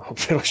I'm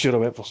fairly sure I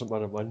went for St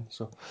Mirren win,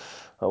 so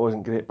that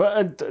wasn't great.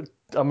 But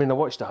I mean, I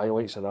watched the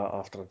highlights of that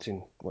after I'd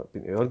seen what had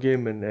been the other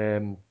game,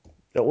 and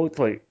it looked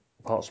like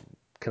Hearts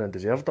kind of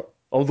deserved it.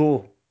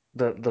 Although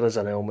there is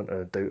an element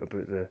of doubt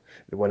about the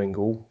winning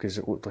goal, because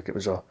it looked like it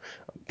was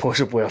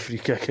possibly a free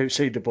kick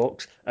outside the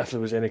box if there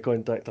was any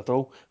contact at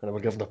all, and they were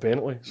given a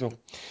penalty. So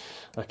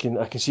I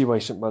can see why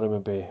St Mirren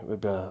would be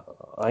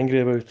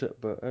angry about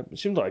it, but it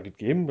seemed like a good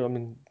game. I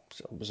mean,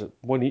 was it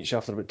 1 each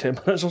after about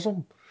 10 minutes or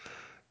something?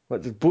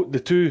 Like the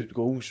 2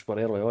 goals were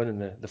early on in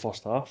the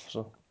first half,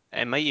 so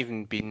it might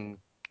even been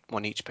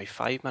 1 each by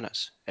 5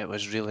 minutes. It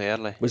was really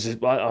early.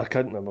 I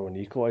can't remember when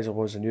the equaliser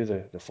was. I knew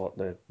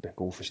the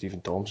goal for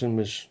Stephen Thompson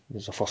was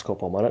the first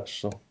couple of minutes,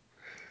 so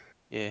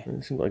yeah,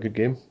 it seemed like a good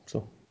game.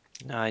 So.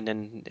 And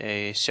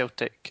then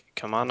Celtic,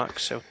 Kilmarnock,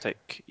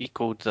 Celtic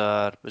equalled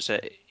their, was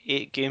it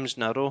 8 games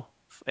in a row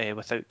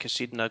without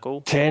conceding a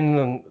goal?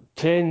 10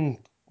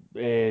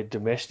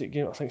 domestic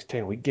games. I think it's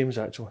 10 league games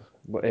actually.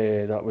 But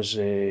that was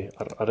a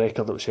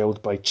record that was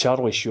held by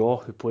Charlie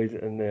Shaw, who played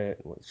in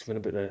what's been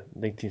about the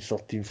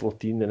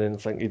 1913-14, and then I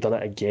think he done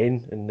it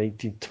again in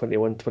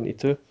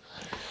 1921-22.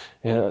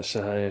 Yeah,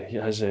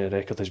 his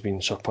record has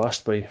been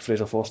surpassed by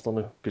Fraser Forster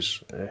now,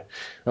 because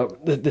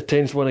the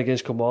 10th one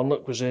against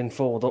Kilmarnock was then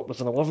followed up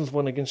with an 11th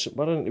one against St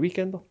Mirren at the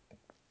weekend.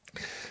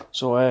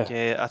 So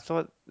yeah, I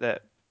thought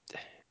that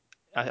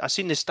I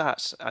seen the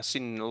stats. I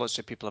seen lots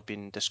of people have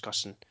been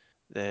discussing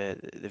the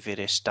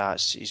various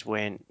stats. He's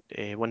went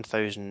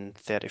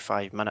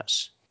 1,035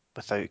 minutes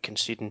without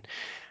conceding.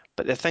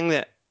 But the thing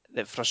that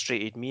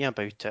frustrated me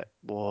about it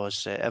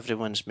was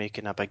everyone's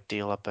making a big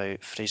deal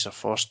about Fraser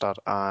Forster,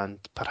 and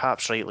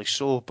perhaps rightly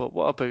so, but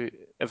what about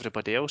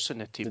everybody else in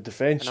the team? The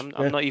defence. And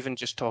I'm not even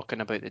just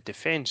talking about the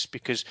defence,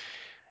 because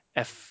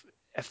if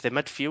the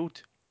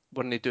midfield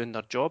weren't doing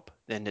their job,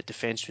 then the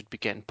defence would be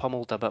getting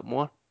pummeled a bit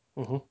more.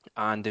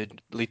 and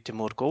they'd lead to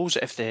more goals.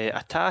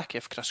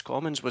 If Chris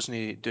Commons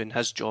wasn't doing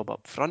his job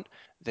up front,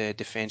 the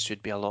defence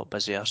would be a lot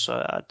busier.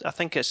 So I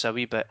think it's a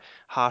wee bit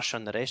harsh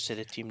on the rest of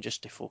the team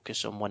just to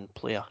focus on one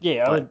player.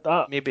 Yeah, I mean,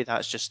 maybe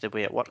that's just the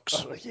way it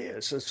works. Yeah,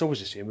 it's always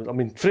the same. I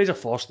mean, Fraser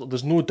Forster,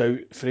 there's no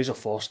doubt Fraser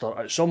Forster,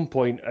 at some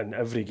point in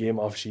every game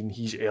I've seen,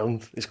 he's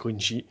earned his clean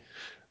sheet.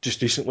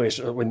 Just recently,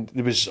 when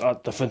there was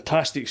the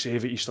fantastic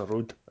save at Easter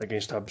Road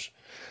against Hibs.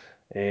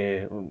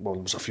 Well,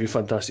 there was a few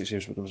fantastic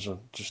saves, but there was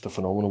just a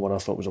phenomenal one I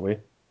thought was away.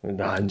 And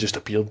the hand just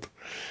appeared.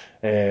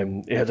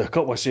 He had a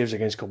couple of saves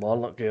against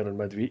Kilmarnock there in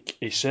midweek.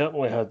 He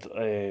certainly had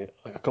a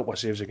couple of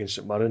saves against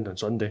St Mirren on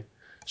Sunday.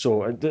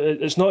 So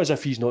it's not as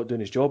if he's not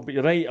doing his job, but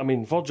you're right. I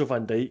mean, Virgil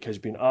van Dijk has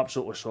been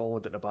absolutely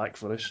solid at the back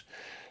for us.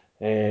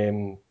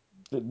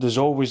 There's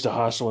always the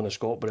hassle in the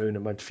Scott Brown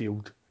in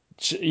midfield.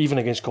 Even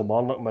against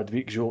Kilmarnock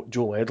midweek,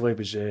 Joe Ledley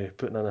was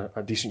putting in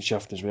a decent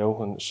shift as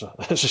well, and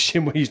it's a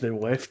shame why he's now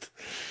left.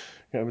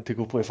 To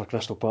go play for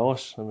Crystal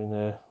Palace. I mean,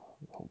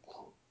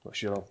 not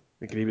sure I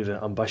agree with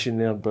the ambition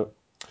there, but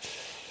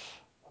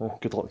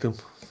good luck to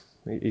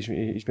him. He's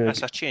been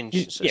That's a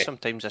change.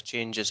 Sometimes a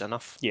change is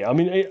enough. Yeah, I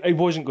mean, I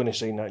wasn't going to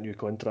sign that new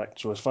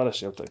contract, so as far as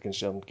Celtic are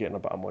concerned, getting a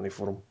bit of money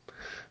for him,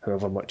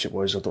 however much it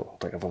was, I don't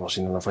think I've ever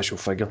seen an official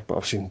figure, but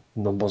I've seen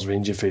numbers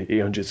ranging from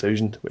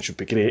 800,000, which would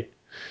be great,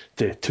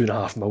 to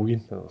 2.5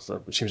 million.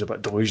 It seems a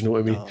bit delusional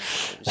to me. No,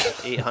 it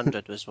was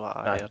 800 was what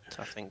I heard,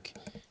 I think.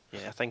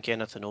 Yeah, I think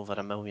anything over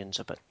 $1 million's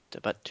a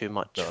bit too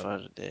much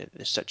for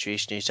the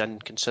situation he's in,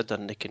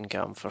 considering they can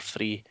get him for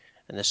free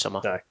in the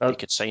summer. They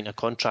could sign a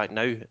contract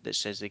now that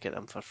says they get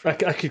them for free.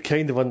 I could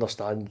kind of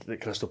understand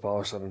that Crystal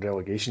Palace are in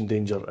relegation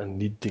danger and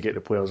need to get the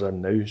players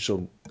in now,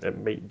 so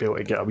it might be able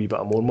to get a wee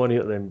bit more money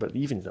at them, but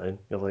even then,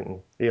 you're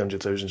thinking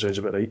 800,000 sounds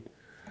about right.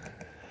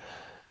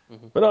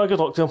 But no, good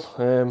luck to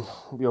him.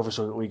 We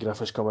obviously got Lee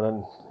Griffiths coming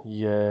in.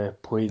 He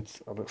played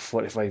about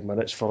 45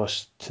 minutes for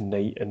us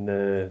tonight in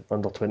the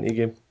under-20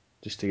 game,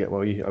 just to get a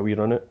wee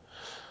run at.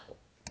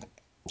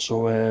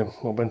 So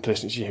it'll be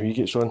interesting to see how he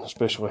gets on,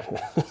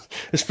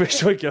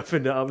 especially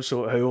given the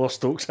absolute howler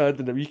Stokes had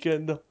in the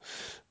weekend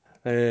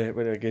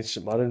when against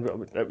St Mirren.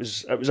 But it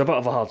was a bit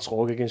of a hard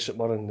slog against St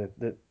Mirren.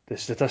 The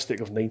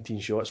statistic of 19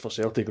 shots for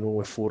Celtic and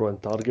only 4 on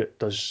target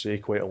does say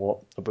quite a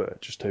lot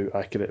about just how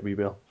accurate we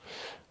were.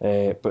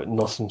 But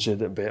nothing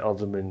said it better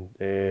than when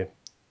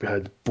we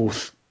had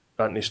both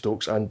Anthony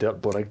Stokes and Dirk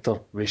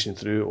Borigter racing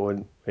through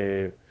on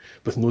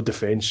with no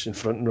defence in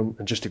front of them,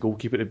 and just a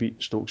goalkeeper to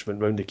beat. Stokes went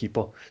round the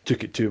keeper,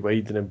 took it too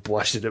wide, and then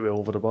blasted it well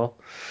over the bar.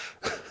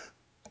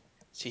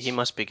 See, he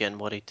must be getting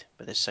worried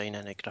by the signing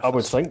of Griffiths. I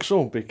would think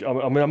so.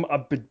 I mean,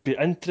 I'd be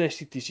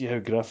interested to see how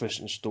Griffiths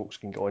and Stokes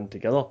can get on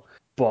together,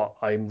 but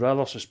I'm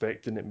rather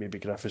suspecting that maybe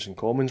Griffiths and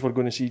Commons we're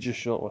going to see just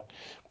shortly,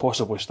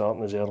 possibly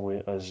starting as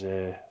early as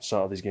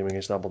Saturday's game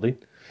against Aberdeen.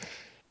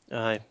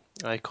 Aye,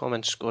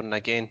 Commons scoring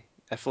again.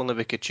 If only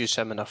we could choose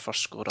him in our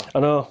first scorer.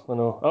 I know.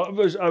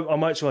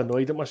 I'm actually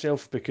annoyed at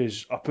myself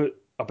because I put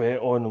a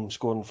bet on him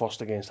scoring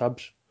first against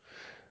Hibs,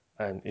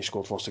 and he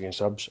scored first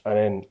against Hibs. And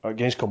then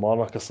against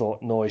Kilmarnock, I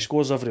thought, no, he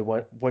scores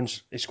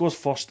he scores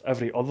first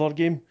every other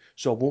game,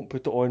 so I won't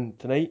put it on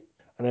tonight.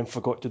 And then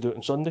forgot to do it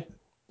on Sunday.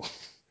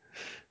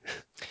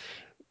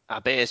 I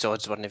bet his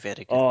odds weren't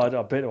very good. Oh, I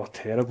bet they were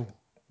terrible.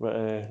 But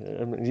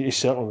I mean, he's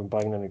certainly been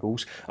banging in the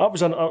goals. That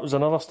was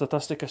another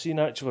statistic I seen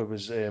actually,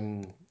 was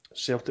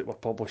Celtic were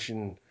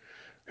publishing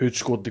who'd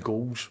scored the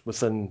goals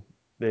within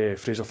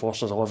Fraser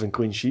Forster's 11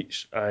 clean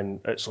sheets, and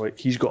it's like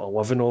he's got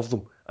 11 of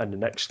them, and the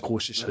next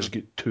closest has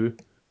got 2.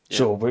 Yeah.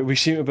 So we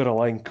seem to be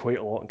relying quite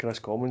a lot on Chris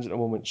Commons at the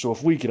moment. So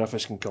if Lee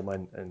Griffiths can come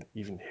in and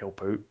even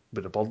help out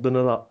with the burden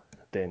of that,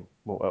 then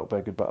it'll be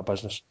a good bit of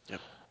business. Yep.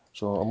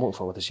 So I'm looking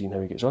forward to seeing how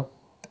he gets on.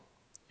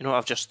 You know what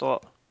I've just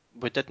thought?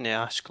 We didn't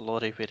ask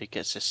Laurie where he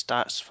gets his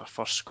stats for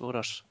first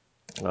scorers.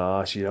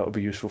 See, that'll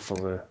be useful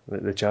for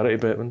the charity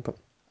bet one. But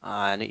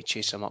I need to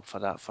chase him up for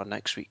that for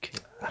next week.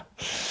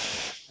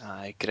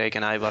 Greg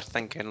and I were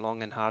thinking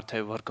long and hard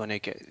how we're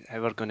going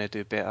to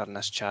do better in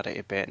this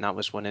charity bet, and that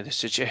was one of the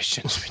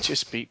suggestions. We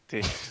just speak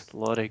to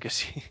Laurie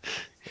because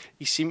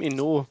he seemed to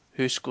know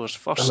who scores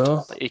first.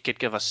 Like, he could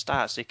give us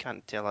stats. He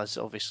can't tell us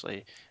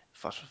obviously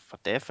for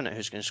definite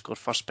who's going to score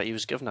first, but he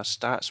was giving us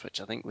stats,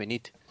 which I think we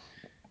need.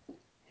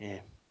 Yeah,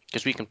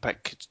 because we can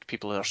pick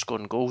people who are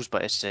scoring goals,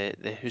 but it's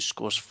the who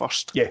scores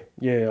first. Yeah,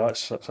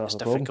 that's it's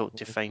difficult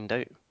to find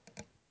out.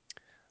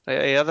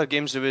 Right, other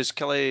games, there was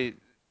Killie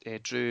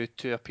drew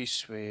 2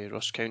 apiece with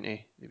Ross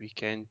County the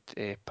weekend.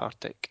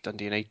 Partick,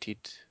 Dundee United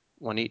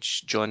 1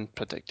 each. John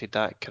predicted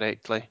that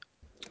correctly.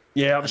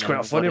 Yeah, it was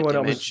quite a funny one.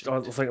 I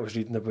think I was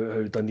reading about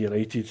how Dundee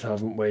United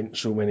haven't went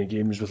so many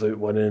games without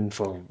winning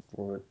for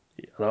an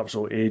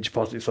absolute age.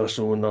 Partick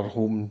Thistle in their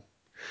home,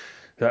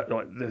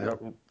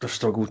 they've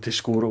struggled to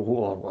score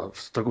or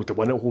struggled to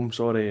win at home.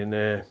 Sorry,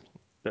 and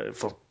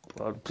for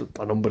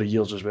a number of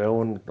years as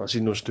well. And I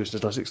seen those 2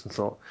 statistics and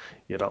thought,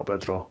 yeah, that'll be a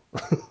draw.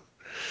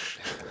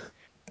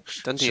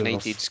 Dundee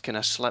United's kind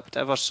of slipped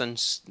ever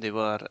since they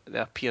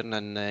appearing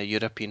in the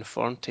European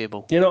form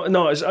table.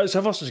 No, it's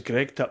ever since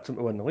Greg tipped them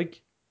to win the league.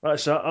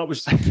 That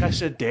was the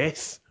kiss of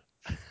death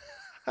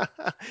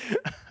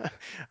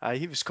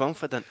He was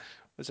confident.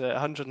 Was it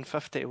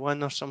 150 to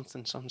 1 or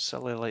something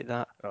silly like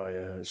that? Oh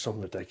yeah, it's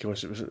something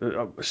ridiculous. It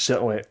was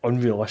certainly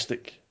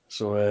unrealistic.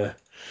 So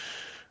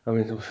I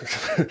mean,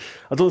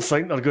 I don't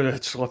think they're going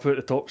to slip out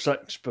the top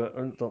six,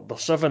 but they're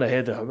 7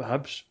 ahead of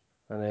Hibs,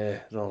 and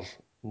they're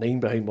 9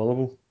 behind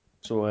Motherwell.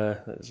 So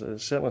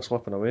it's certainly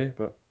slipping away.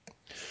 But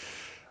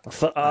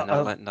And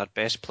they're letting their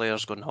best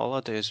players go on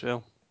holiday as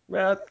well.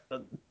 Well,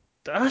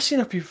 I've seen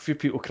a few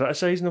people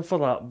criticising them for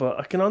that, but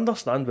I can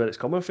understand where it's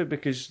coming from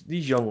because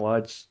these young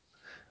lads,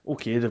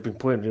 okay, they've been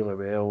playing really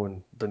well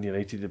and Dundee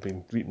United have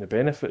been reaping the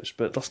benefits,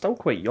 but they're still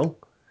quite young.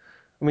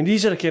 I mean,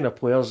 these are the kind of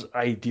players,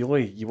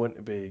 ideally, you want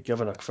to be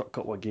giving a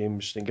couple of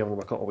games, then giving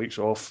them a couple of weeks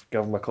off,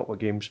 give them a couple of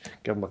games,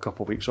 give them a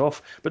couple of weeks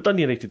off. But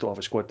Dundee United don't have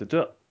a squad to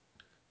do it.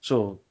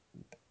 So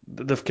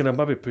they've kind of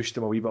maybe pushed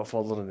them a wee bit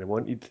further than they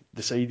wanted,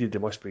 decided they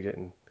must be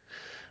getting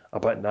a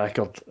bit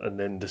knackered, and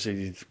then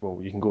decided, well,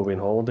 you can go away on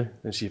holiday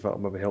and see if that'll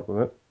maybe help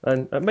them out.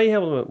 And it might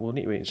help them out, we'll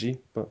need to wait and see.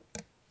 But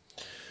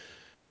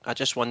I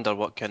just wonder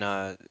what kind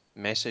of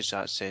message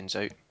that sends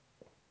out.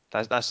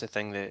 That's the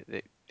thing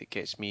that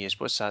gets me, is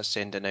what's that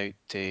sending out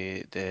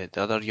to the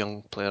other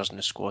young players in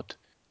the squad?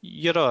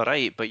 You're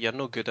alright, but you're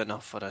not good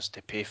enough for us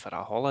to pay for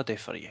a holiday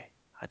for you.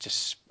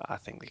 I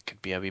think there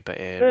could be a wee bit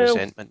of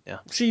resentment there.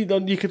 See,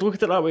 you could look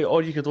at it that way,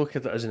 or you could look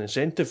at it as an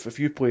incentive. If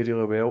you play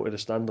really well to the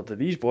standard of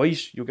these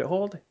boys, you'll get a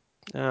holiday.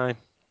 Aye.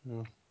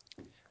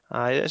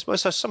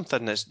 It's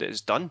something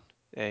that's done.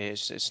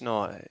 It's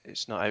not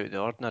out of the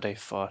ordinary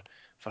for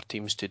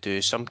teams to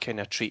do some kind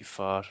of treat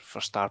for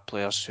star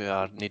players who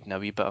are needing a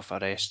wee bit of a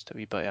rest, a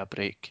wee bit of a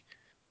break.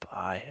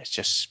 But it's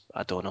just,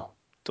 I don't know.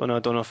 I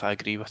don't know if I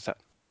agree with it.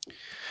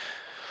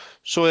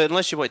 So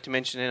unless you want to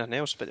mention anything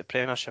else about the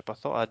Premiership, I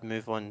thought I'd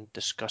move on and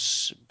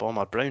discuss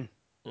Bomber Brown.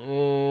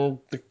 The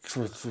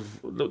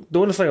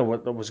only thing I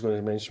was going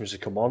to mention was the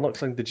Kilmarnock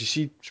thing. Did you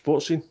see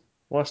Sports Scene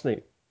last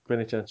night, by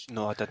any chance?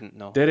 No, I didn't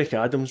know. Derek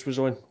Adams was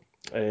on,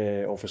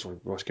 obviously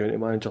Ross County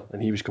manager,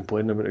 and he was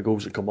complaining about the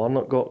goals that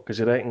Kilmarnock got, because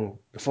he reckoned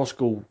the first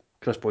goal,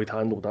 Chris Boyd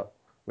handled it,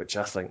 which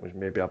I think was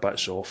maybe a bit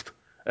soft.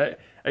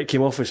 It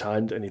came off his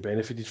hand and he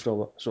benefited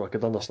from it, so I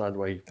could understand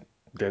why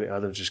Derek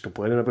Adams was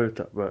complaining about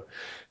it. But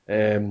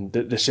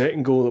the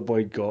second goal that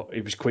Boyd got,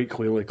 he was quite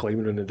clearly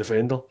climbing on the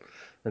defender,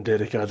 and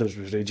Derek Adams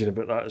was raging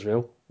about that as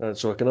well.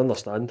 So I can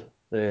understand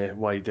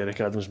why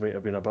Derek Adams might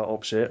have been a bit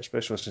upset,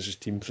 especially since his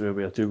team threw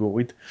away a 2-goal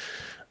lead.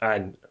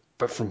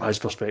 But from his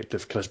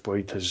perspective, Chris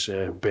Boyd has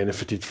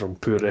benefited from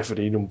poor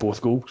refereeing on both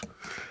goals.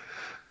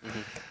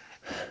 Mm-hmm.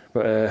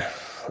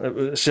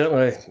 But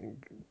certainly,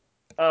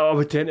 I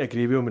would tend to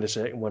agree with him in the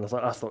second one.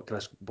 I thought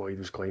Chris Boyd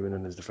was climbing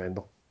on his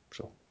defender.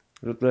 So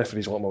the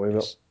referees let him away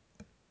with it.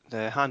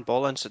 The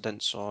handball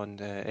incidents on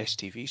the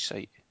STV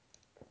site.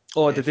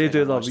 Oh, did they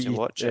do that?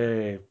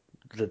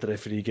 Did the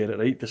referee get it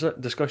right?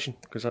 Discussion?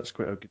 Because that's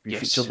quite a good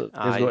feature that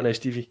they've got on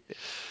STV.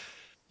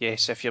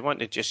 Yes, if you want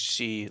to just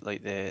see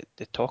like the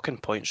talking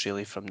points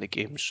really from the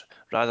games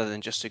rather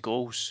than just the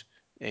goals,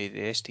 the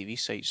STV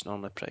site's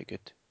normally pretty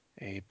good.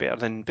 Better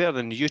than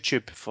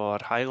YouTube for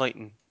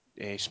highlighting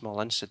small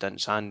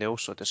incidents, and they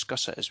also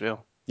discuss it as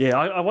well. Yeah,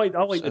 I like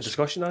the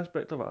discussion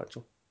aspect of it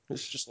actually.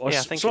 It's just us,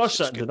 I think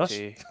it's good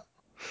to.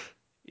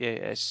 Yeah,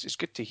 it's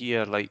good to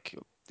hear like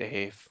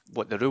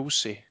what the rules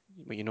say.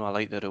 Well, you know, I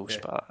like the rules,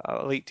 but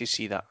I like to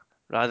see that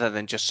rather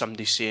than just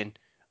somebody saying,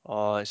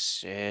 "Oh,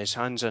 his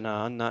hands in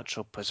an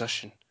unnatural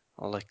position,"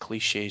 or like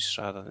cliches,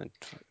 rather than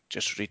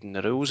just reading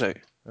the rules out.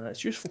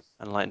 It's useful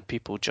and letting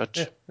people judge.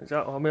 Yeah,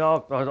 exactly. I mean,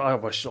 I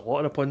wish a lot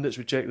of the pundits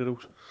would check the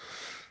rules.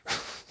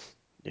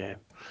 Yeah,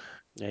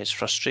 it's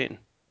frustrating.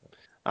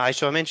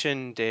 So I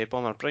mentioned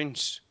Bomber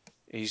Browns.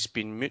 He's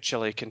been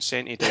mutually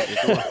consented out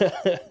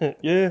the door.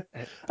 Yeah,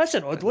 that's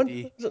an odd one,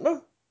 is it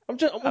not?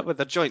 I'm with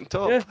the joint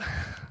top. Yeah.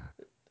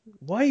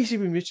 Why is he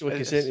been mutually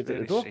consented out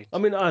the door? Strange.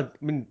 I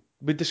mean,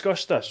 we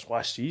discussed this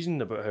last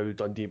season about how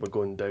Dundee were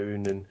going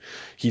down, and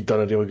he'd done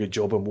a really good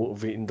job of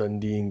motivating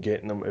Dundee and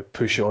getting them to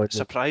push on.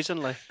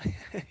 Surprisingly,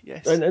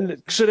 yes.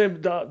 And so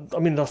then,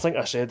 I think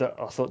I said it.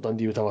 I thought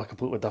Dundee would have a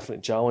completely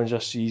different challenge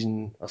this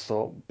season. I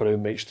thought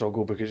Brown might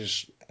struggle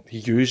because he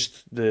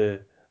used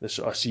the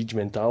sort of siege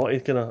mentality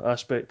kind of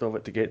aspect of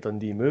it to get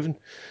Dundee moving.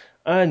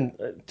 And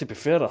to be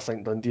fair, I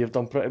think Dundee have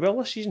done pretty well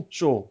this season.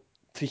 So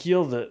to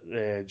hear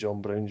that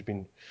John Brown's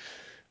been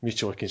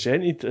mutually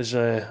consented is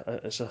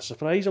it's a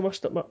surprise, I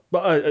must admit.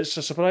 But it's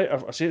a surprise.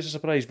 I say it's a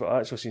surprise, but I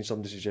actually seen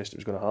somebody suggest it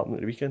was going to happen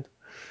at the weekend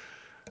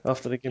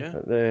after the game.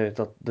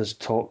 Yeah. There's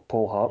talk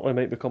Paul Hartley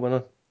might be coming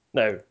on.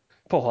 Now,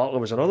 Paul Hartley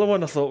was another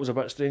one I thought was a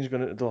bit strange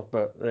going out the door,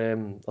 but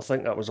I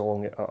think that was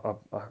there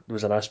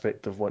was an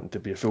aspect of wanting to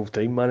be a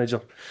full-time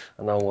manager,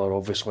 and now we're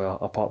obviously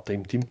a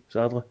part-time team,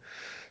 sadly.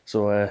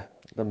 So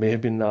there may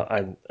have been that,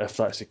 and if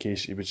that's the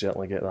case, he would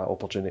certainly get that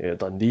opportunity at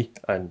Dundee,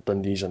 and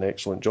Dundee's an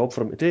excellent job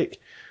for him to take.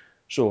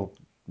 So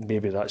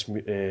maybe that's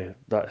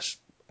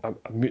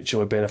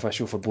mutually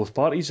beneficial for both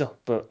parties,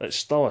 but it's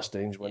still a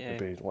strange one to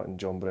be letting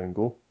John Brown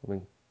go. I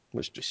mean,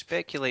 we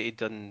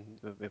speculated on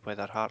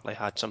whether Hartley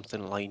had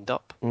something lined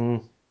up.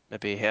 Mm.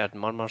 Maybe he heard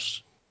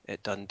murmurs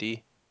at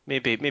Dundee.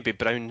 maybe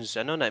Brown's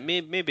in on it.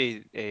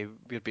 Maybe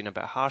we're being a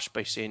bit harsh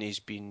by saying he's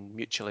been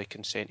mutually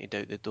consented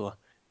out the door.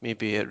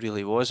 Maybe it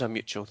really was a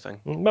mutual thing.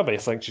 Maybe he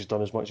thinks he's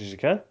done as much as he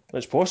can.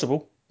 It's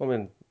possible. I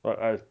mean,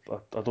 I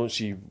don't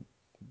see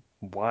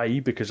why,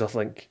 because I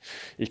think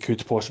he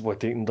could possibly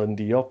take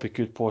Dundee up. He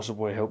could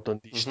possibly help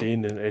Dundee stay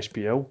in the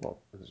SPL, or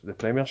the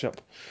Premiership,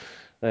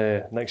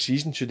 next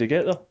season, should they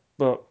get there.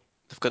 But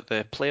they've got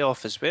the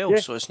playoff as well,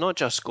 so it's not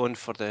just going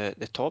for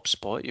the top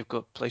spot. You've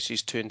got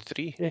places 2 and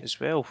 3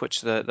 as well,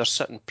 which they're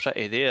sitting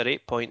pretty there,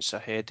 8 points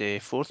ahead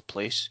of 4th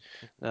place.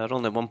 They're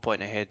only 1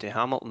 point ahead of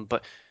Hamilton,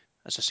 but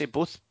as I say,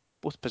 both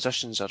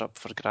positions are up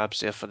for grabs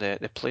there for the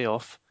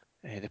playoff.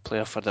 The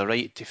player for the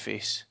right to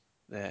face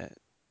the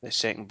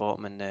second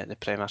bottom in the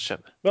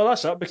Premiership. Well,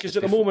 that's it, because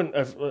at the moment,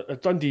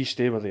 if Dundee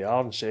stay where they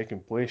are in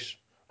second place,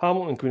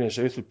 Hamilton and Queen of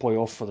the South would play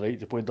off for the right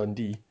to play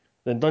Dundee.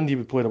 Then Dundee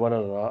would play the winner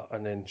of that,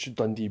 and then should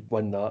Dundee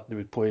win that, they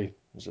would play,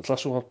 is it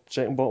Thistle or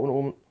second bottom at the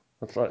moment?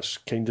 That's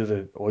kind of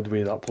the odd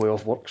way that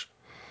playoff works.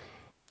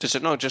 Does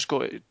it not just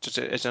go,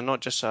 is it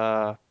not just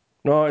a...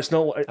 No, it's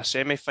not like a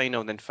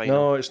semi-final then final?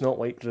 No, it's not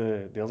like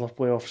the other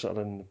playoffs that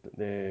are in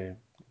the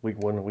League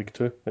 1 and League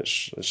 2.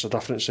 It's a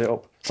different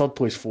setup. Third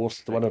plays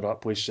fourth, the winner of that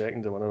plays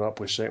second, the winner of that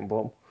plays second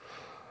bottom.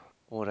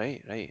 Oh,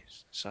 right.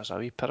 So it's a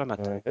wee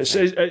pyramid.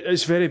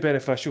 It's very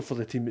beneficial for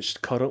the team that's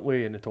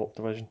currently in the top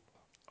division.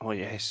 Oh,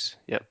 yes.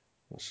 Yep.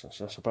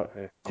 It's a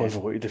bit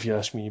convoluted if you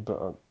ask me,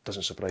 but it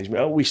doesn't surprise me.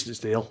 At least it's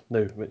there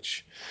now,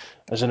 which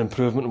is an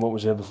improvement on what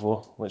was there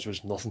before, which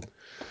was nothing.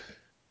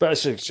 But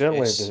it's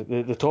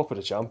certainly the top of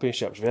the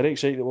Championship is very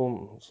exciting at the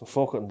moment. So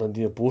Falkirk and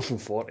Dundee are both in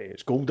 40.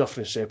 It's goal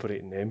difference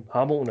separating them.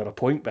 Hamilton are a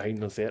point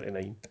behind on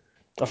 39.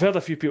 I've heard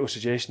a few people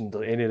suggesting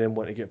that any of them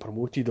want to get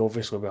promoted,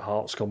 obviously with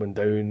Hearts coming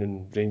down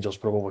and Rangers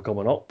probably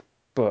coming up.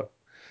 But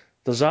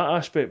there's that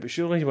aspect, but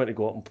surely you want to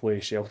go up and play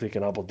Celtic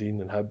and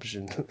Aberdeen and Hibs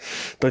and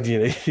Dundee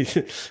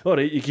United.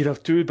 Alright, you could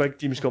have 2 big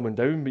teams coming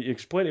down, but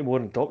you've plenty more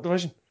in the top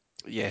division.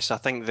 Yes, I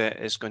think that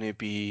it's going to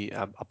be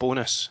a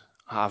bonus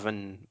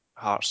having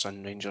Hearts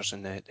and Rangers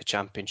in the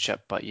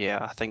Championship, but yeah,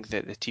 I think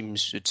that the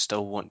teams would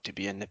still want to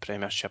be in the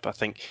Premiership. I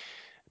think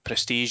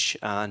prestige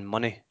and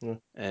money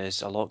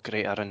is a lot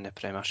greater in the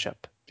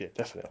Premiership. Yeah,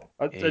 definitely.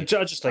 I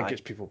just think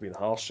it's people being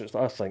harsh.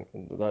 I think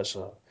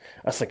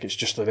it's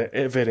just a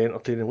very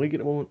entertaining league at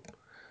the moment.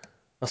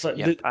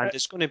 And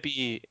it's going to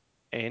be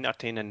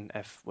entertaining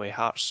if with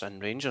Hearts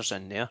and Rangers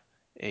in there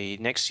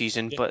next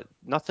season, but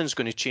nothing's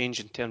going to change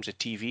in terms of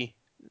TV.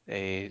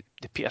 The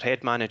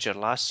Peterhead manager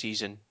last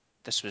season,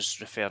 this was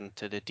referring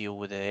to the deal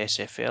with the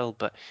SFL,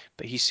 but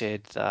he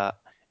said that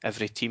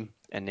every team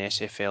in the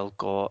SFL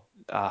got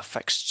a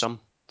fixed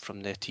sum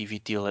from the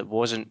TV deal. It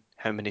wasn't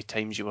how many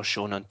times you were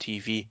shown on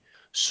TV.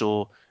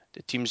 So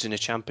the teams in the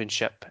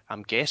Championship,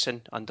 I'm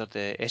guessing, under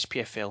the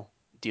SPFL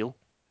deal,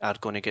 are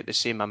going to get the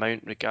same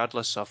amount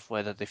regardless of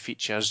whether they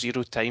feature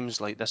 0 times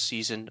like this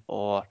season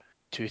or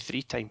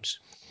 2-3 times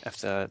if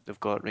they've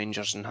got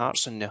Rangers and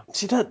Hearts in there.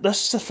 See,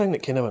 that's the thing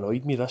that kind of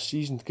annoyed me this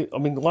season. I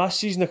mean, last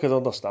season I could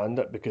understand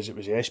it because it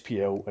was the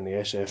SPL and the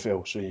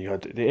SFL, so you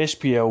had the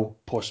SPL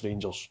plus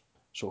Rangers.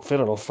 So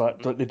fair enough.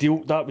 The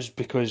deal that was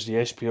because the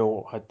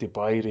SPL had to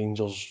buy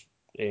Rangers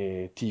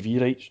TV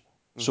rights,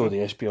 so the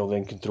SPL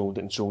then controlled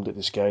it and sold it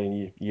to Sky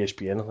and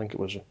ESPN, I think it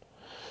was.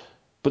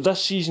 But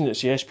this season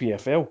it's the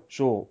SPFL,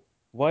 so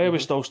why are we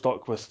still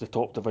stuck with the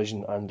top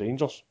division and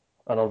Rangers?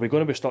 And are we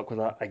going to be stuck with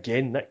that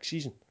again next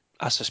season?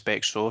 I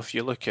suspect so. If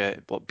you look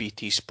at what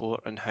BT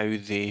Sport and how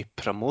they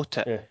promote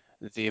it,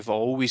 they've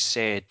always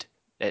said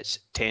it's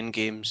 10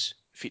 games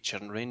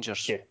featuring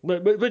Rangers. Yeah,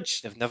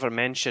 which they've never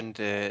mentioned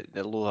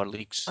the lower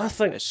leagues. I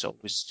think it's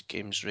always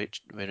games with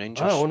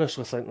Rangers. I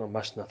honestly think they're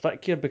missing a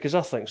trick here because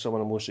I think some of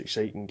the most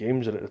exciting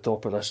games are at the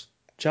top of this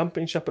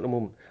Championship at the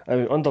moment. I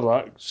mean, under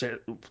that set,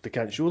 they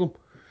can't show them.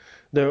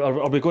 Now,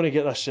 are we going to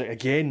get this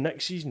again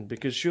next season?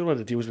 Because surely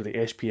the deals with the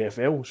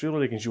SPFL, surely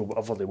they can show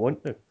whatever they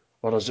want now.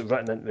 Or is it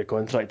written into the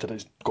contract that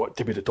it's got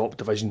to be the top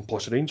division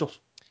plus Rangers?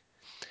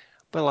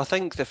 Well, I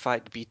think the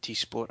fact BT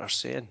Sport are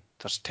saying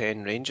there's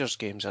 10 Rangers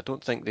games, I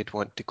don't think they'd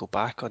want to go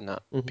back on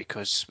that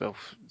because, well,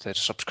 their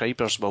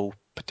subscribers will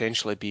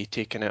potentially be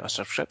taking out a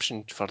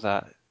subscription for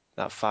that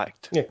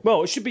fact. Yeah,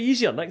 well, it should be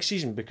easier next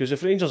season because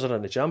if Rangers are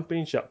in the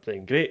Championship,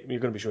 then great,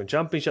 you're going to be showing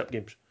Championship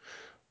games.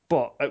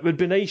 But it would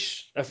be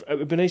nice if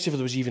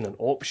there was even an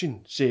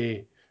option,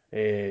 say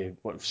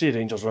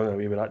Rangers running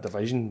away with that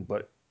division,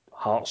 but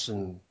Hearts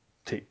and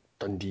take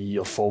Dundee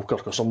or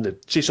Falkirk or somebody,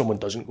 say someone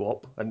doesn't go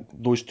up and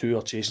those two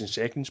are chasing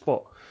second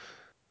spot.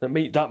 That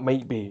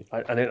might be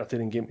an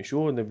entertaining game to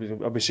show, and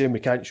I'd be saying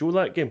we can't show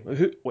that game.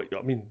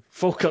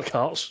 Falkirk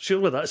Hearts,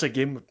 surely that's a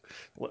game.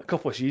 A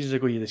couple of seasons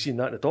ago you'd have seen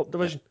that in the top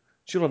division.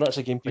 Surely that's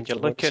a game people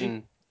want to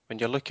see. When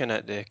you're looking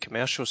at the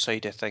commercial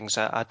side of things,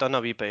 I done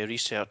a wee bit of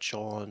research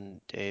on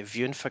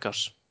viewing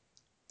figures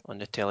on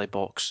the telly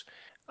box,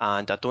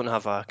 and I don't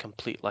have a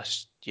complete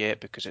list yet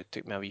because it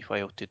took me a wee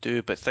while to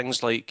do, but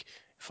things like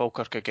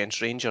Falkirk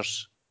against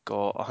Rangers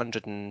got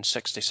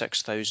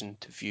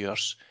 166,000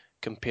 viewers,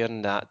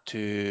 comparing that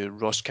to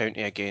Ross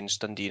County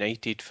against Dundee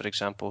United, for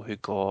example, who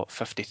got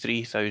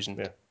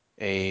 53,000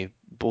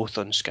 both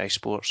on Sky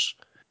Sports.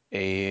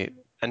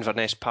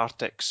 Inverness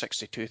Partick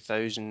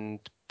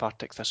 62,000,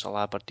 Partick Thistle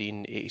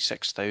Aberdeen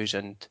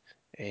 86,000,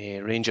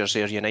 Rangers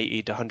Ayr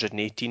United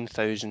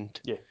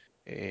 118,000,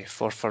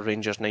 Forfar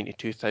Rangers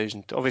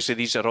 92,000. Obviously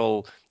these are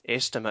all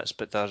estimates,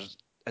 but they're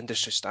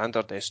industry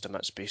standard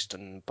estimates based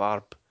on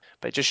Barb.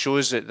 But it just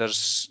shows that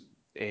there's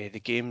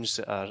the games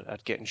that are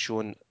getting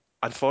shown.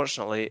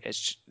 Unfortunately,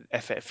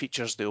 if it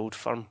features the Old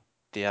Firm,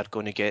 they are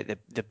going to get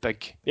the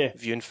big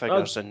viewing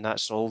figures, and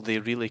that's all they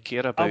really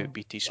care about,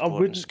 BT Sport and Sky. I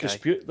wouldn't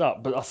dispute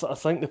that, but I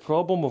think the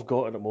problem we've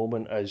got at the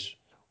moment is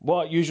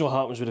what usually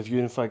happens with the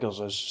viewing figures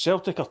is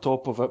Celtic are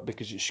top of it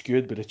because it's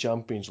skewed by the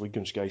Champions League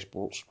on Sky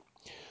Sports.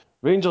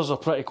 Rangers are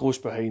pretty close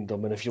behind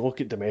them, and if you look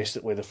at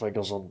domestically, the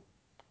figures are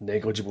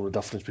negligible, the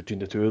difference between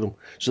the two of them.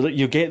 So that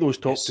you get those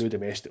top two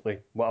domestically,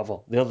 whatever.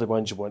 They're the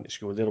ones you want to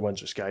show. They're the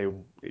ones that Sky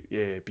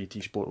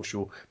BT Sport will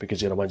show because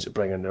they're the ones that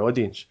bring in the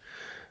audience.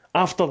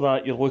 After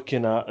that, you're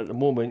looking at the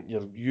moment,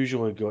 you've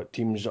usually got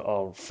teams that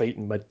are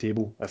fighting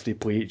mid-table. If they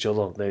play each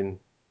other, then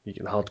you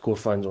get hardcore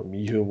fans like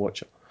me who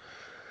watch it.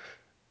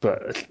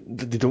 But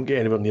they don't get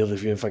anywhere near the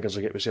viewing figures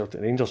they get with Celtic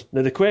Rangers.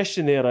 Now, the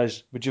question there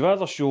is, would you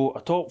rather show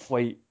a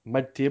top-flight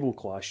mid-table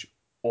clash,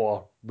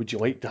 or would you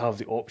like to have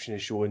the option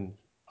of showing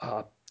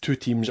two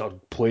teams that are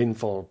playing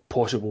for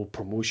possible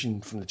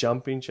promotion from the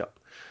Championship,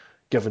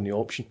 given the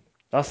option?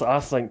 I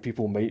think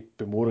people might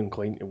be more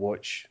inclined to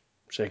watch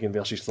second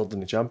versus third in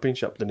the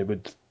Championship than they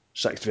would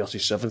sixth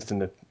versus seventh in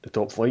the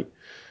top flight.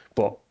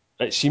 But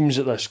it seems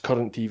that this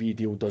current TV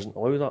deal doesn't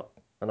allow that,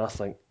 and I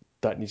think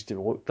that needs to be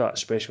looked at,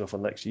 especially for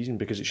next season,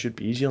 because it should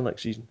be easier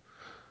next season.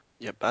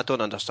 Yep, I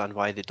don't understand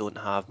why they don't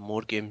have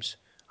more games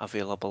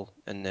available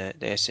in the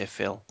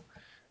SFL.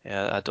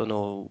 I don't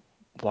know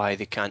why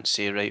they can't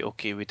say, right,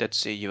 okay, we did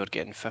say you were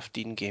getting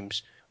 15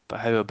 games, but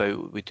how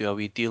about we do a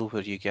wee deal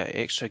where you get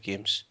extra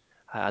games?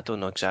 I don't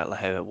know exactly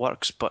how it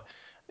works, but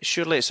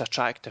surely it's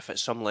attractive at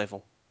some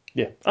level.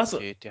 Yeah,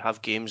 to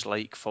have games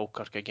like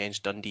Falkirk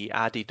against Dundee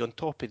added on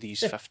top of these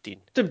 15.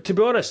 To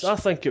be honest, I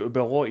think it would be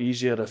a lot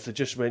easier if they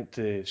just went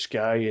to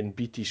Sky and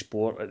BT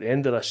Sport at the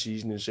end of this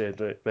season and said,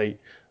 right,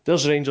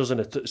 there's Rangers in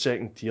the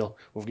second tier,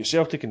 we've got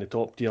Celtic in the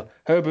top tier,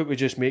 how about we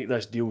just make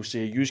this deal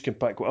say you can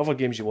pick whatever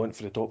games you want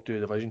for the top two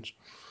divisions?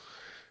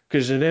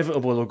 Because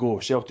inevitably they'll go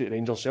Celtic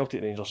Rangers,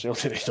 Celtic Rangers,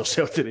 Celtic Rangers,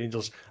 Celtic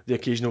Rangers, the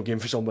occasional game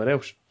for somewhere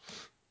else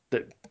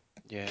that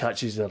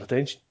catches their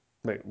attention.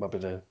 Maybe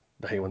the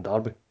Highland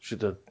Derby, should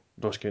the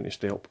Ross County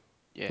stay up.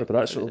 Yeah,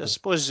 I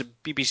suppose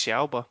BBC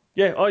Alba.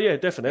 Yeah, oh yeah,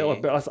 definitely.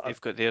 But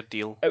they've got their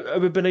deal.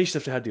 It would be nice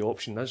if they had the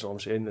option. That's all I'm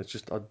saying. It's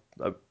just I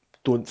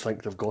don't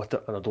think they've got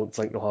it, and I don't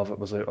think they'll have it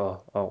without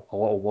a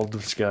little word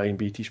with Sky and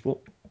BT Sport.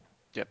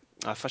 Yep,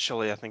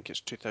 officially I think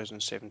it's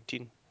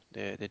 2017.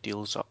 The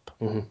deal's up,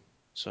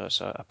 so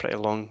it's a pretty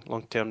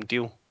long term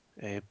deal.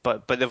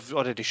 But they've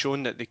already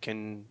shown that they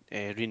can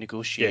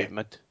renegotiate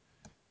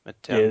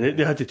mid-term. Yeah,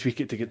 they had to tweak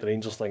it to get the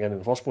Rangers thing in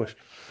the first place.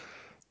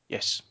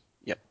 Yes.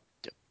 Yep.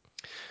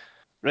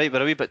 Right,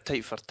 we're a wee bit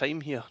tight for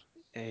time here.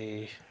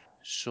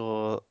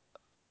 So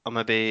I'll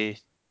maybe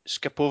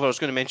skip over. I was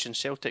going to mention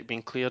Celtic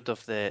being cleared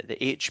of the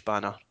H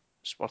banner.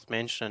 It's worth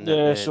mentioning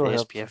that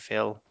the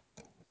SPFL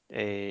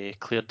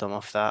cleared them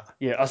off that.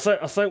 Yeah, I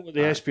think what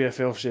the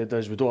SPFL said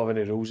is we don't have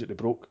any rules that they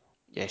broke.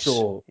 Yes.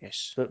 So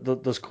yes.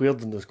 There's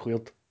cleared and there's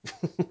cleared.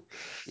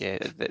 Yeah,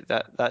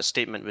 that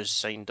statement was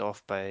signed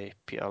off by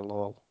Peter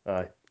Lawwell.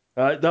 Aye.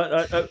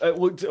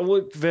 It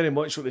looked very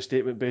much like the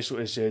statement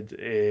basically said,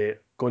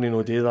 going to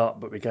no do that,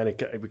 but we can't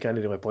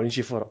really punish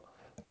you for it.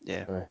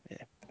 Yeah.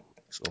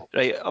 So.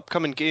 Right,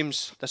 upcoming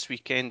games this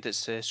weekend,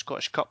 it's the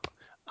Scottish Cup,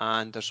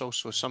 and there's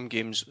also some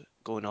games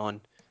going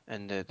on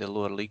in the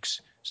lower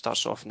leagues.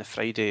 Starts off on the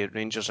Friday,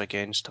 Rangers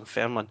against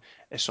Dunfermline.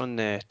 It's on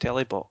the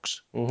telly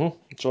box.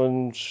 It's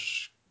on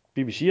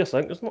BBC, I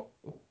think, isn't it?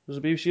 Does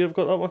the BBC have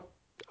got that one?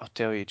 I'll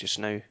tell you just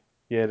now.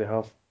 Yeah, they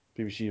have.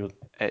 BBC.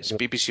 It's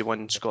BBC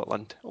One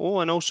Scotland. Oh,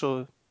 and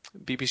also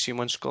BBC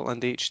One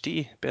Scotland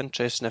HD. Be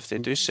interesting if they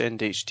do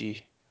send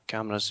HD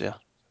cameras there.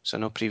 So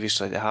I know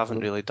previously they haven't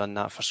really done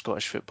that for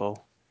Scottish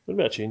football. A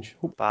bit of change.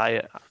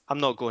 But I'm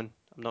not going.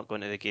 I'm not going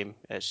to the game.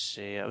 It's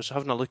I was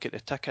having a look at the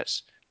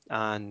tickets,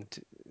 and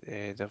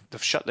they've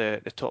shut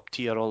the top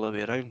tier all the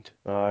way around.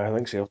 I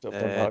think so.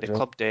 The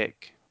club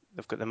deck.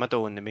 They've got the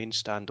middle and the main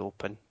stand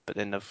open, but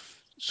then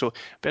so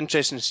be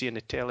interesting to see in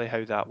the telly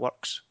how that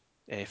works.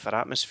 For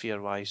atmosphere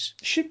wise,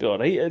 it should be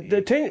alright.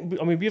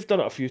 We've done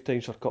it a few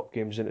times for cup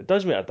games, and it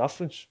does make a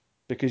difference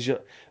because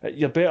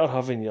you're better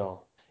having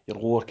your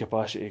lower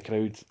capacity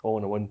crowd all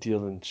in one tier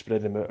than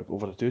spread them out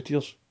over the two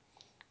tiers.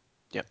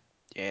 Yep,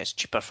 yeah, it's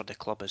cheaper for the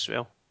club as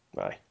well.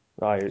 Aye,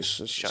 it's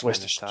less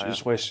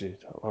to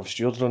have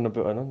stewards running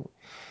about, isn't it?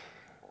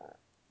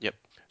 Yep.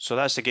 So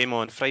that's the game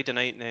on Friday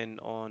night, and then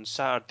on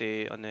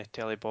Saturday on the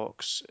telly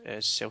box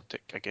is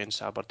Celtic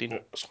against Aberdeen.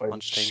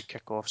 Lunchtime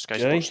kick-off, Sky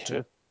Sports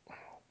 2.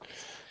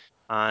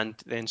 And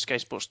then Sky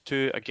Sports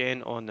 2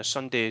 again on the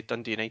Sunday,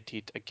 Dundee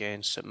United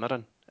against St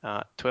Mirren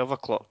at 12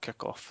 o'clock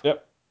kick-off.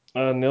 Yep.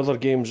 And the other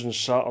games on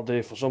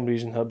Saturday, for some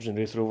reason, Hibs and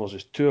Raith Rovers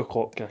is 2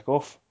 o'clock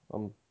kick-off.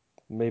 I'm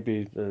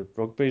maybe the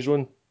rugby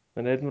zone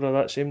in Edinburgh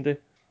that same day.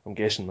 I'm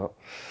guessing that.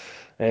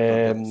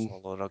 I don't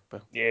follow rugby.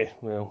 Yeah,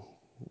 well,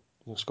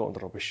 Scotland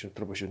are rubbish,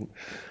 probably shouldn't.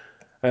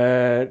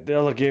 The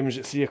other games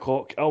at 3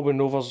 o'clock: Albion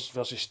Rovers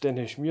versus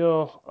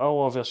Stenhousemuir,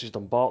 Alloa versus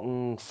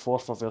Dumbarton,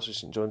 Forfar versus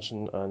St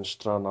Johnstone, and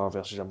Stranraer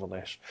versus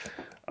Inverness.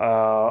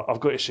 I've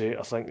got to say,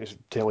 I think the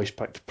telly's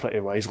picked pretty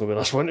wisely with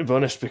this one, to be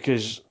honest,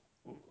 because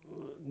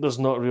there's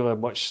not really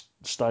much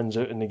stands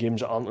out in the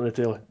games that aren't on the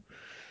telly.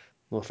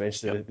 No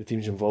offence to the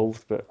teams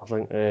involved, but I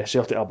think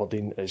Celtic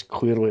Aberdeen is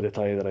clearly the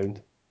tie of the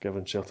round,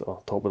 given Celtic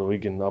are top of the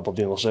league and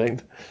Aberdeen are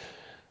second.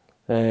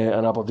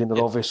 And Aberdeen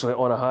are obviously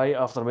on a high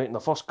after making the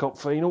first cup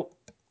final,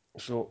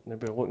 so they'll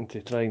be looking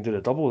to try and do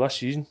the double this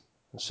season.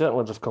 And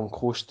certainly they've come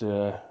close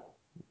to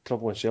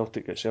troubling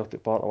Celtic at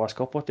Celtic Park the last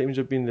couple of times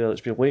they've been there.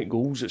 It's been late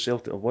goals that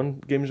Celtic have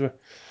won games with.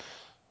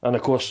 And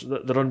of course,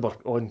 the run we're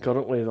on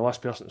currently, the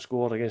last person to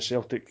score against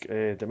Celtic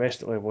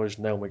domestically was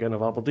Niall McGinn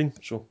of Aberdeen.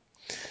 So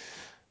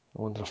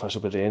I wonder if this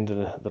will be the end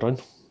of the run.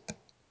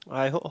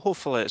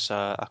 Hopefully it's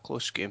a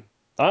close game.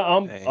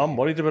 I'm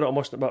worried about it, I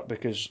must admit,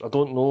 because I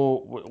don't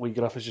know what Lee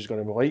Griffiths is going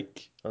to be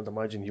like. I'd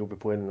imagine he'll be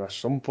playing in this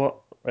some part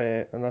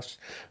in this.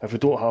 If we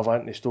don't have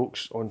Anthony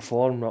Stokes on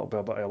form, that'll be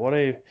a bit of a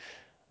worry.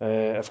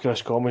 If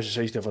Chris Commons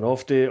decides to have an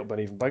off day, it'll be an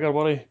even bigger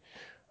worry.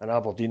 And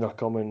Aberdeen are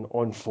coming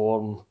on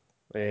form.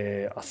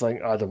 I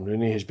think Adam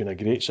Rooney has been a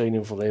great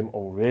signing for them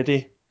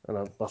already,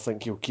 and I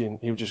think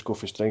he'll just go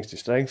from strength to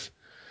strength.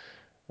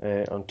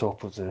 On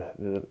top of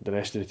the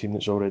rest of the team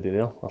that's already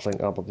there. I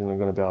think Aberdeen are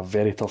going to be a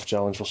very tough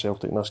challenge for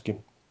Celtic in this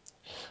game.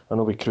 I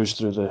know we cruised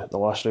through the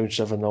last round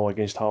 7-0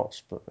 against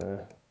Hearts, but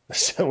it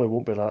certainly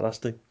won't be that this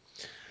time.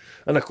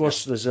 And of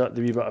course, there's the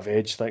wee bit of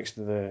edge thanks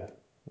to the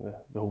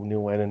whole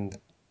Neil Lennon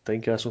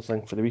Tynecastle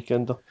thing for the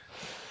weekend.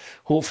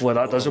 Hopefully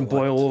that doesn't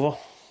boil over.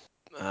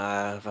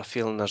 I have a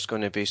feeling there's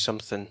going to be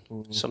something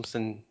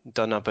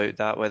done about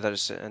that, whether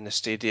it's in the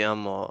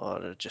stadium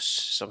or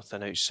just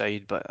something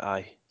outside. But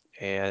I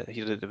hear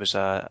that there was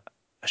a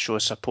show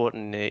of support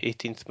in the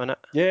 18th minute.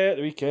 Yeah, at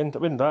the weekend. I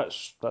mean,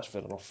 that's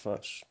fair enough.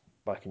 That's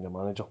backing your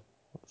manager.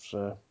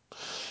 It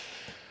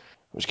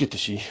was good to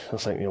see. I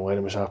think Neil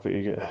Lennon was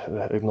happy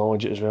to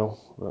acknowledge it as well.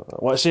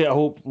 But, like I say, I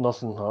hope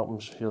nothing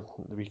happens here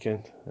at the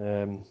weekend.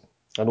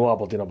 I know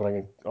Aberdeen are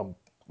bringing a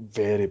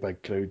very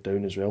big crowd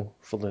down as well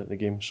for the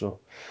game,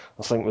 so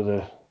I think with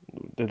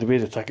the way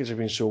the tickets have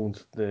been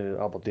sold, the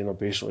Aberdeen are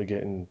basically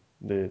getting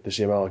the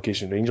same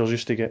allocation Rangers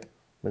used to get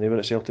when they were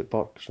at Celtic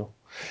Park. So,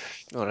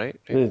 all right.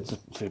 They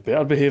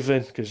better behave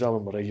then, because I'm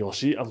on my regular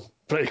seat. I'm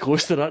pretty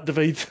close to that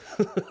divide.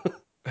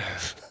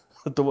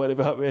 Don't worry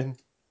about me.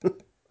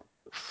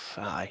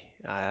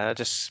 I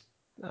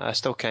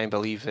still can't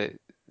believe that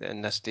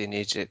in this day and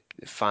age that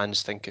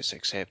fans think it's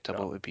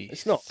acceptable to be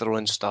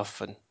throwing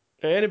stuff and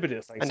anybody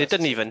that thinks, and it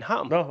didn't even hit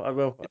him. No, I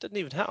will. It didn't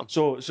even hit him.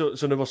 So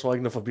never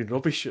slagging them for being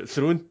rubbish at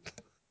throwing.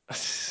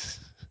 That's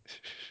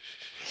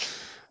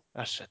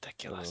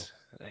ridiculous.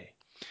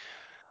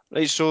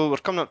 Right, so we're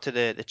coming up to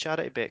the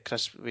charity bet,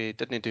 Chris. We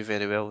didn't do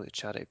very well at the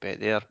charity bet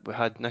there. We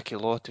had Nicky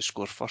Law to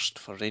score first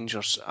for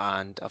Rangers,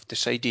 and I've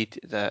decided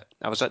that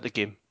I was at the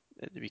game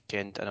at the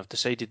weekend, and I've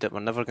decided that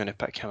we're never going to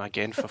pick him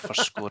again for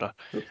first scorer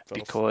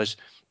because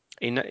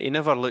he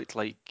never looked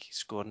like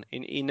scoring.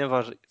 He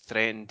never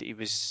threatened.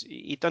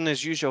 He done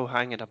his usual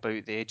hanging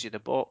about the edge of the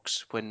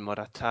box when we're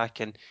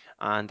attacking,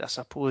 and I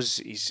suppose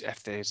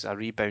if there's a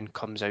rebound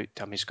comes out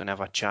to him, he's going to have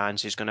a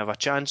chance. He's going to have a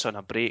chance on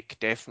a break,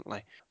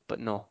 definitely.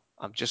 But no,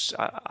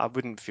 I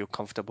wouldn't feel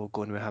comfortable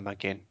going with him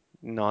again.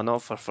 No,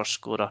 not for first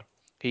scorer.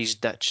 He's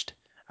ditched.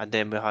 And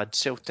then we had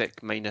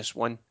Celtic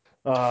 -1.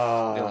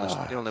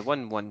 They only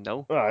won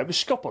 1-0. It was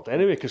scuppered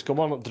anyway, because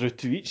Kilmarnock drew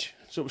 2 each.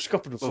 So it was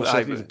scuppered before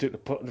Celtic even took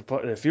the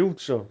putt in the field.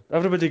 So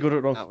everybody got it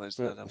wrong. That was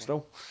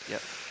still.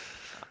 Yep.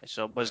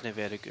 So it wasn't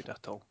very good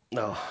at all.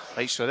 No.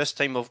 Right, so this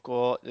time we've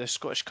got the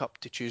Scottish Cup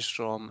to choose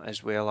from,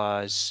 as well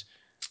as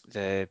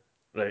the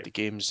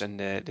games in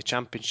the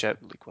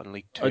Championship, League 1,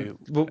 League 2.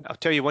 I'll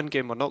tell you one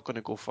game we're not going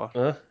to go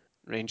for.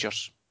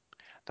 Rangers.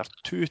 They're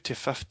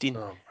 2-15.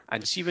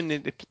 And see when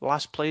they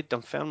last played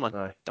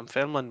Dunfermline,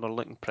 Dunfermline were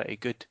looking pretty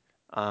good.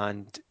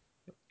 And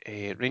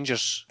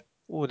Rangers,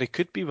 they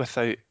could be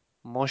without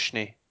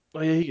Moshney.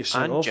 Oh yeah, he got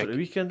sent off at the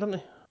weekend, didn't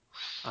he?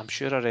 I'm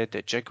sure I read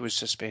that Jig was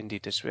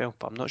suspended as well,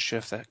 but I'm not sure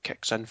if that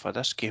kicks in for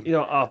this game. You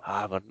know,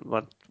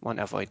 we want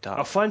to avoid that.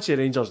 I fancy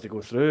Rangers to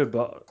go through,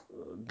 but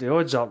the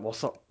odds aren't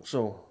worth it.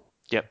 So.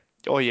 Yep.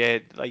 Oh yeah,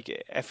 like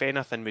if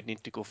anything, we'd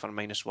need to go for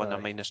 -1 or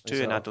 -2,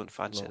 exactly. And I don't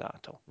fancy that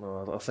at all.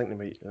 No, I think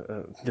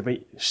they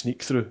might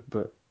sneak through,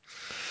 but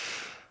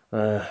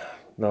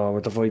no, I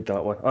would avoid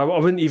that one. I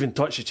wouldn't even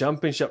touch the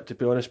Championship, to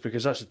be honest,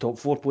 because that's the top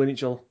 4 playing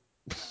each other.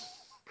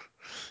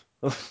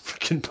 I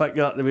can pick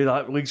that the way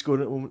that league's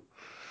going at the moment.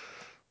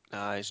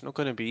 It's not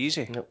going to be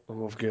easy. Yep, and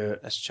we've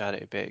got this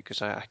charity bet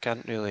because I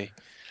can't really.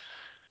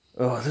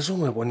 There's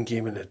only one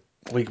game in the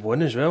League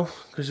 1 as well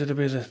because of the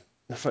way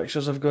the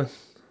fixtures have gone.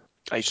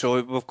 Right,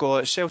 so we've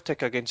got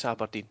Celtic against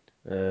Aberdeen.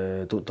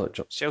 Don't touch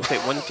it. Celtic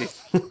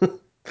 1-2.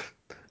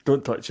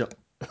 Don't touch it.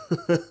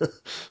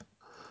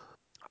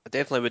 I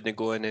definitely wouldn't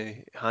go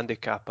any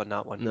handicap on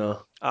that one.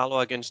 No. Alloa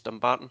against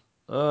Dumbarton.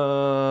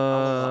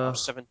 Alloa are Uh,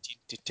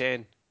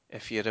 17-10.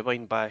 If you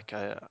rewind back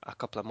a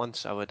couple of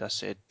months, I would have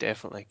said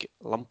definitely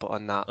lump it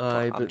on that, but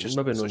aye, I'm but just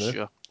maybe not so not now.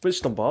 sure. What's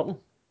Dumbarton?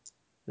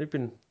 They've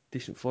been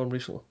decent form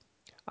recently.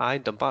 Aye,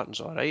 Dumbarton's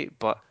alright,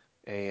 but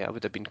I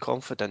would have been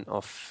confident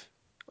of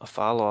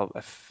Alloa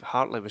if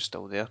Hartley was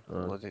still there,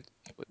 although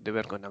they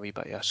were going a wee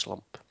bit of a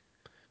slump.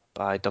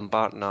 But aye,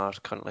 Dumbarton are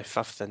currently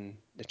 5th in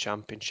the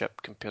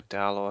championship compared to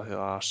Alloa, who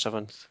are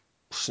 7th.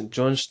 St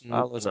Johnstone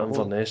Alloa's and at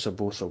home. Inverness are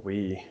both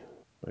away,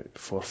 like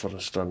for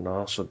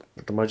Stranraer, so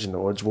I'd imagine the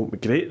odds won't be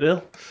great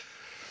there.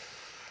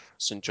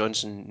 St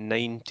Johnstone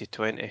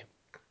 9-20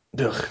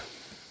 Ugh,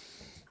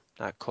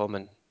 at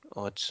common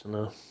odds.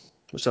 no.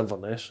 What's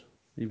Inverness?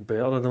 Even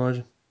better, I'd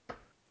imagine.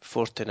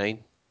 4-9.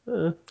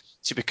 Uh,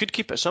 See, we could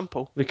keep it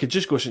simple. we could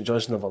just go St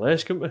Johnstone and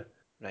Inverness, couldn't we?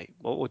 Right,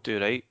 what we'll do,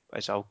 right,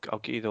 is I'll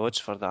get you the odds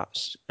for that.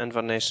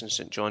 Inverness and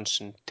St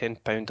Johnstone,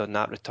 £10 on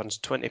that returns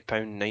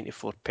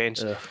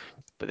 £20.94. Ugh,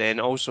 But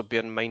then also bear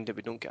in mind that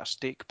we don't get our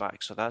stake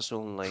back, so that's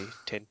only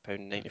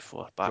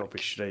 £10.94 back.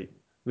 rubbish, right.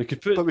 We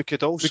could put But we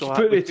could also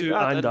put we the could two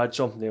add and in. add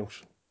something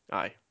else.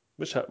 Aye,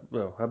 What's that?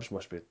 Well, Hibs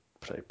must be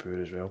pretty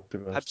poor as well, to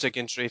be honest. Hibs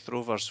against Wraith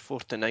Rovers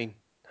 4-9.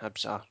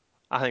 Hibs are.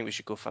 I think we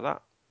should go for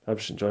that.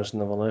 Hibs, St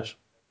Johnstone, Inverness.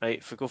 Right,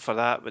 if we go for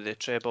that with the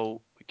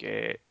treble, we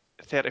get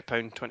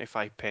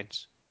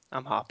 £30.25.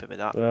 I'm happy with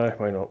that. Aye,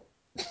 why not?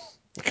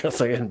 I can't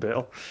think anything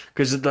better.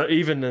 Because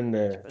even in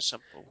It's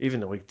simple.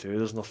 even in League 2,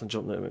 there's nothing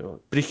jumping out at me.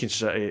 Brecon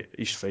City,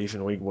 East Fife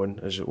in League 1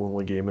 is the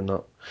only game in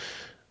that.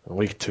 And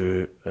League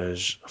 2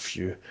 is a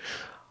few.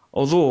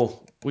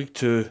 Although, League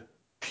 2,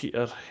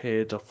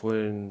 Peterhead are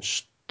playing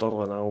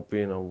Stirling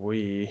Albion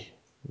away,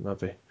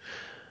 maybe.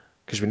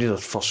 Because we need a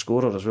first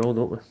scorer as well,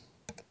 don't we?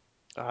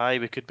 Aye,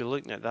 we could be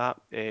looking at that.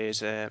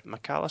 Is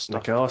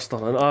McAllister.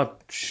 McAllister, and I'm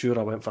sure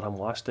I went for him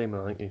last time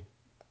and I think he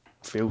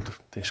failed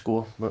to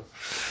score. But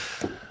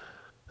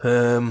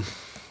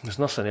there's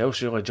nothing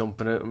else really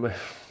jumping out at me.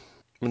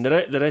 I mean,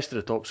 the rest of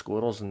the top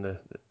scorers in the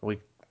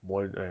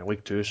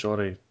League 2,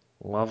 sorry,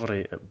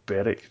 Lavery at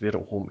Berwick, they're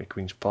at home to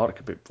Queen's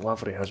Park, but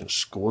Lavery hasn't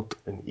scored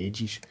in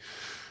ages.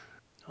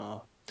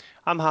 Oh,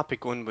 I'm happy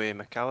going with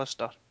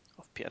McAllister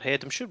of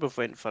Peterhead. I'm sure we've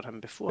went for him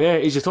before. Yeah,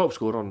 he's the top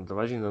scorer in the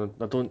division, and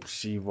I don't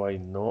see why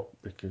not,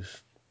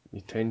 because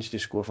he tends to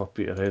score for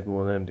Peterhead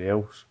more than anybody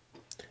else.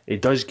 He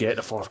does get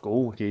the first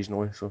goal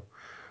occasionally, so.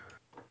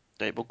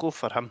 Right, we'll go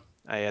for him.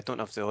 I don't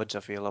have the odds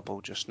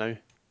available just now,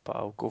 but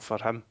I'll go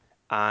for him.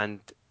 And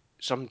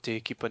something to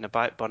keep on the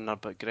back burner,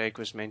 but Greg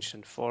was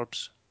mentioning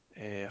Forbes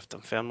of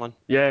Dunfermline.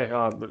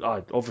 Yeah,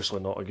 obviously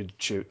not a good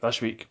shoot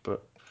this week,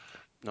 but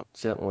No.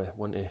 certainly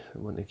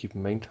one to keep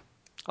in mind.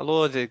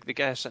 Although the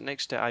guy sitting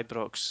next to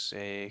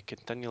Ibrox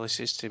continually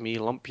says to me,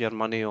 lump your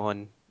money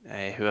on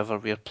whoever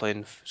we're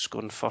playing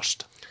scoring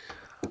first.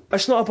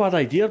 It's not a bad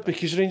idea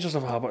because Rangers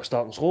have a habit of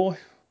starting slowly.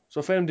 So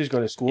if anybody's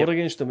going to score Yep.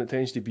 against them, it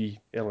tends to be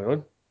early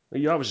on.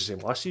 Yeah, that was the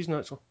same last season,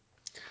 actually.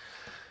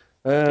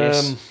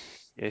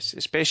 Yes,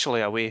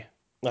 especially away.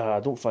 I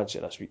don't fancy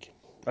it this week.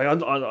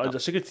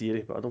 It's a good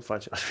theory, but I don't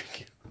fancy it this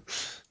week.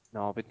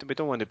 No, we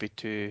don't want to be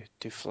too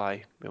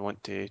fly. We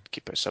want to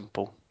keep it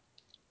simple.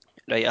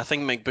 Right, I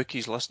think Mike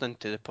Bookie's listening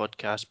to the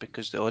podcast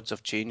because the odds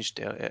have changed.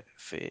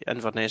 If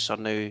Inverness are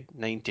now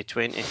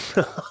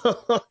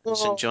 9-20,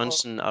 St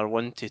Johnstone are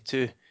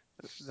 1-2.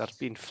 They're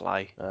being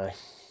fly. Aye,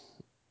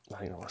 I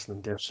think I'm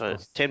listening to it. So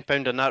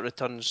 £10 on that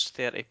returns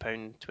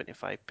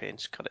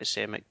 £30.25,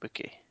 courtesy of Mike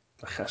Bookie.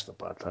 That's not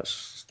bad.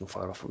 That's not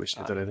far off what we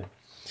said already.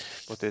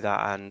 We'll do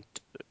that. And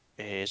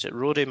is it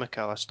Rory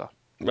McAllister?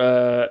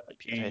 Yeah,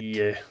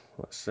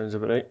 that sounds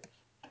about right.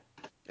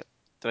 Yep.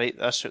 Right,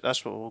 that's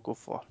what we'll go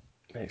for.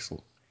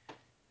 Excellent.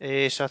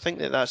 So I think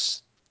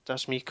that's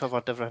me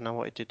covered everything I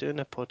wanted to do in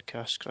the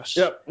podcast, Chris.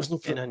 Yeah, there's no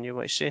Anything you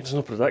want to say? There's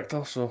no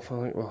predictor, so I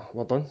think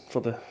we're done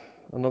for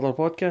another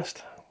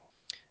podcast.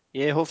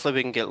 Yeah, hopefully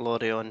we can get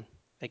Laurie on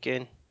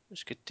again.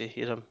 It's good to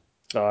hear him.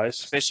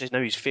 Especially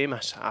now he's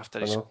famous after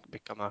he's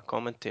become a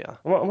commentator.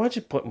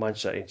 Imagine putting Man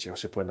City and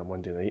Chelsea playing on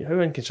Monday night. How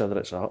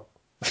inconsiderate is that?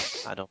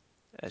 I know.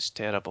 It's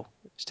terrible.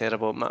 It's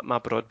terrible. My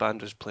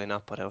broadband was playing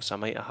up, or else I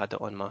might have had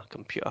it on my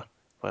computer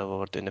while we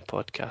were doing the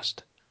podcast.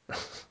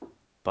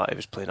 But it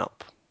was playing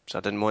up, so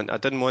I didn't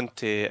want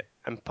to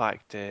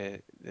impact the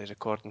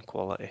recording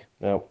quality.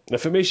 Well,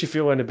 if it makes you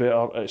feel any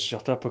better, it's your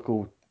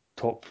typical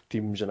top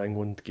teams in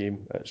England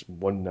game. It's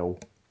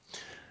 1-0.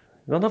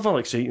 They're never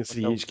exciting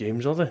 3-8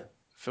 games, are they?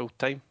 Full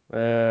time.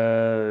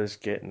 It's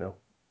getting there.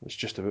 It's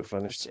just about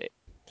finished. It's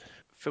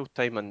full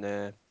time on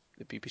the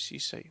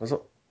BBC site. Is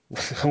it?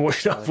 I've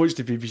watched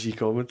the BBC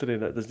commentary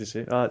and it doesn't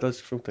say. It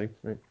does, full time.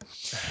 Right.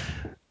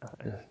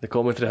 The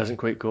commentary hasn't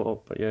quite caught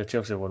up, but yeah,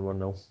 Chelsea won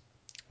 1-0.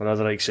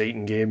 Another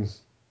exciting game.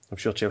 I'm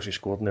sure Chelsea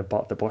scored and then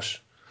parked the bus.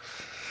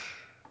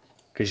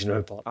 Because you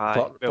know,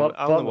 parking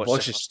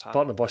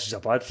the bus is a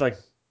bad thing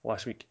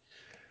last week.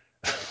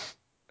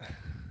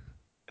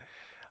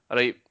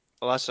 Alright,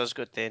 well that's us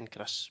good then,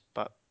 Chris.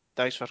 But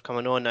thanks for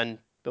coming on, and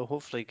we'll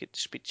hopefully get to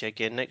speak to you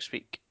again next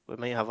week. We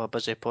might have a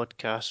busy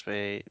podcast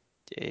with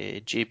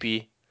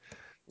JB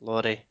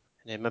Laurie,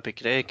 and then maybe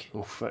Greg.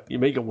 Oh, you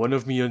might get one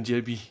of me on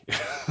JB.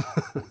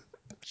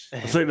 I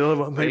think the other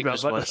one might Greg be a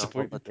was bit one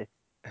disappointed.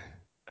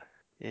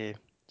 Yeah.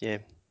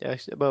 Well,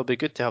 it'll be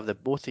good to have the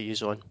both of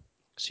yous on,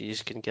 so you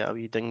can get a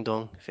wee ding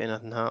dong if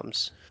anything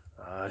happens.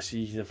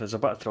 See, if there's a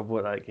bit of trouble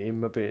at that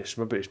game, maybe it's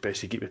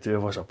best to keep the two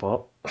of us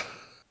apart.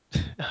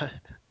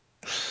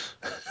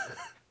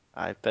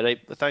 Aye, but right,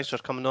 thanks for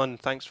coming on.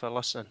 Thanks for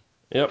listening.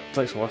 Yep,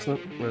 thanks for listening,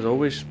 as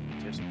always.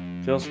 Cheers.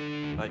 Cheers.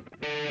 Bye.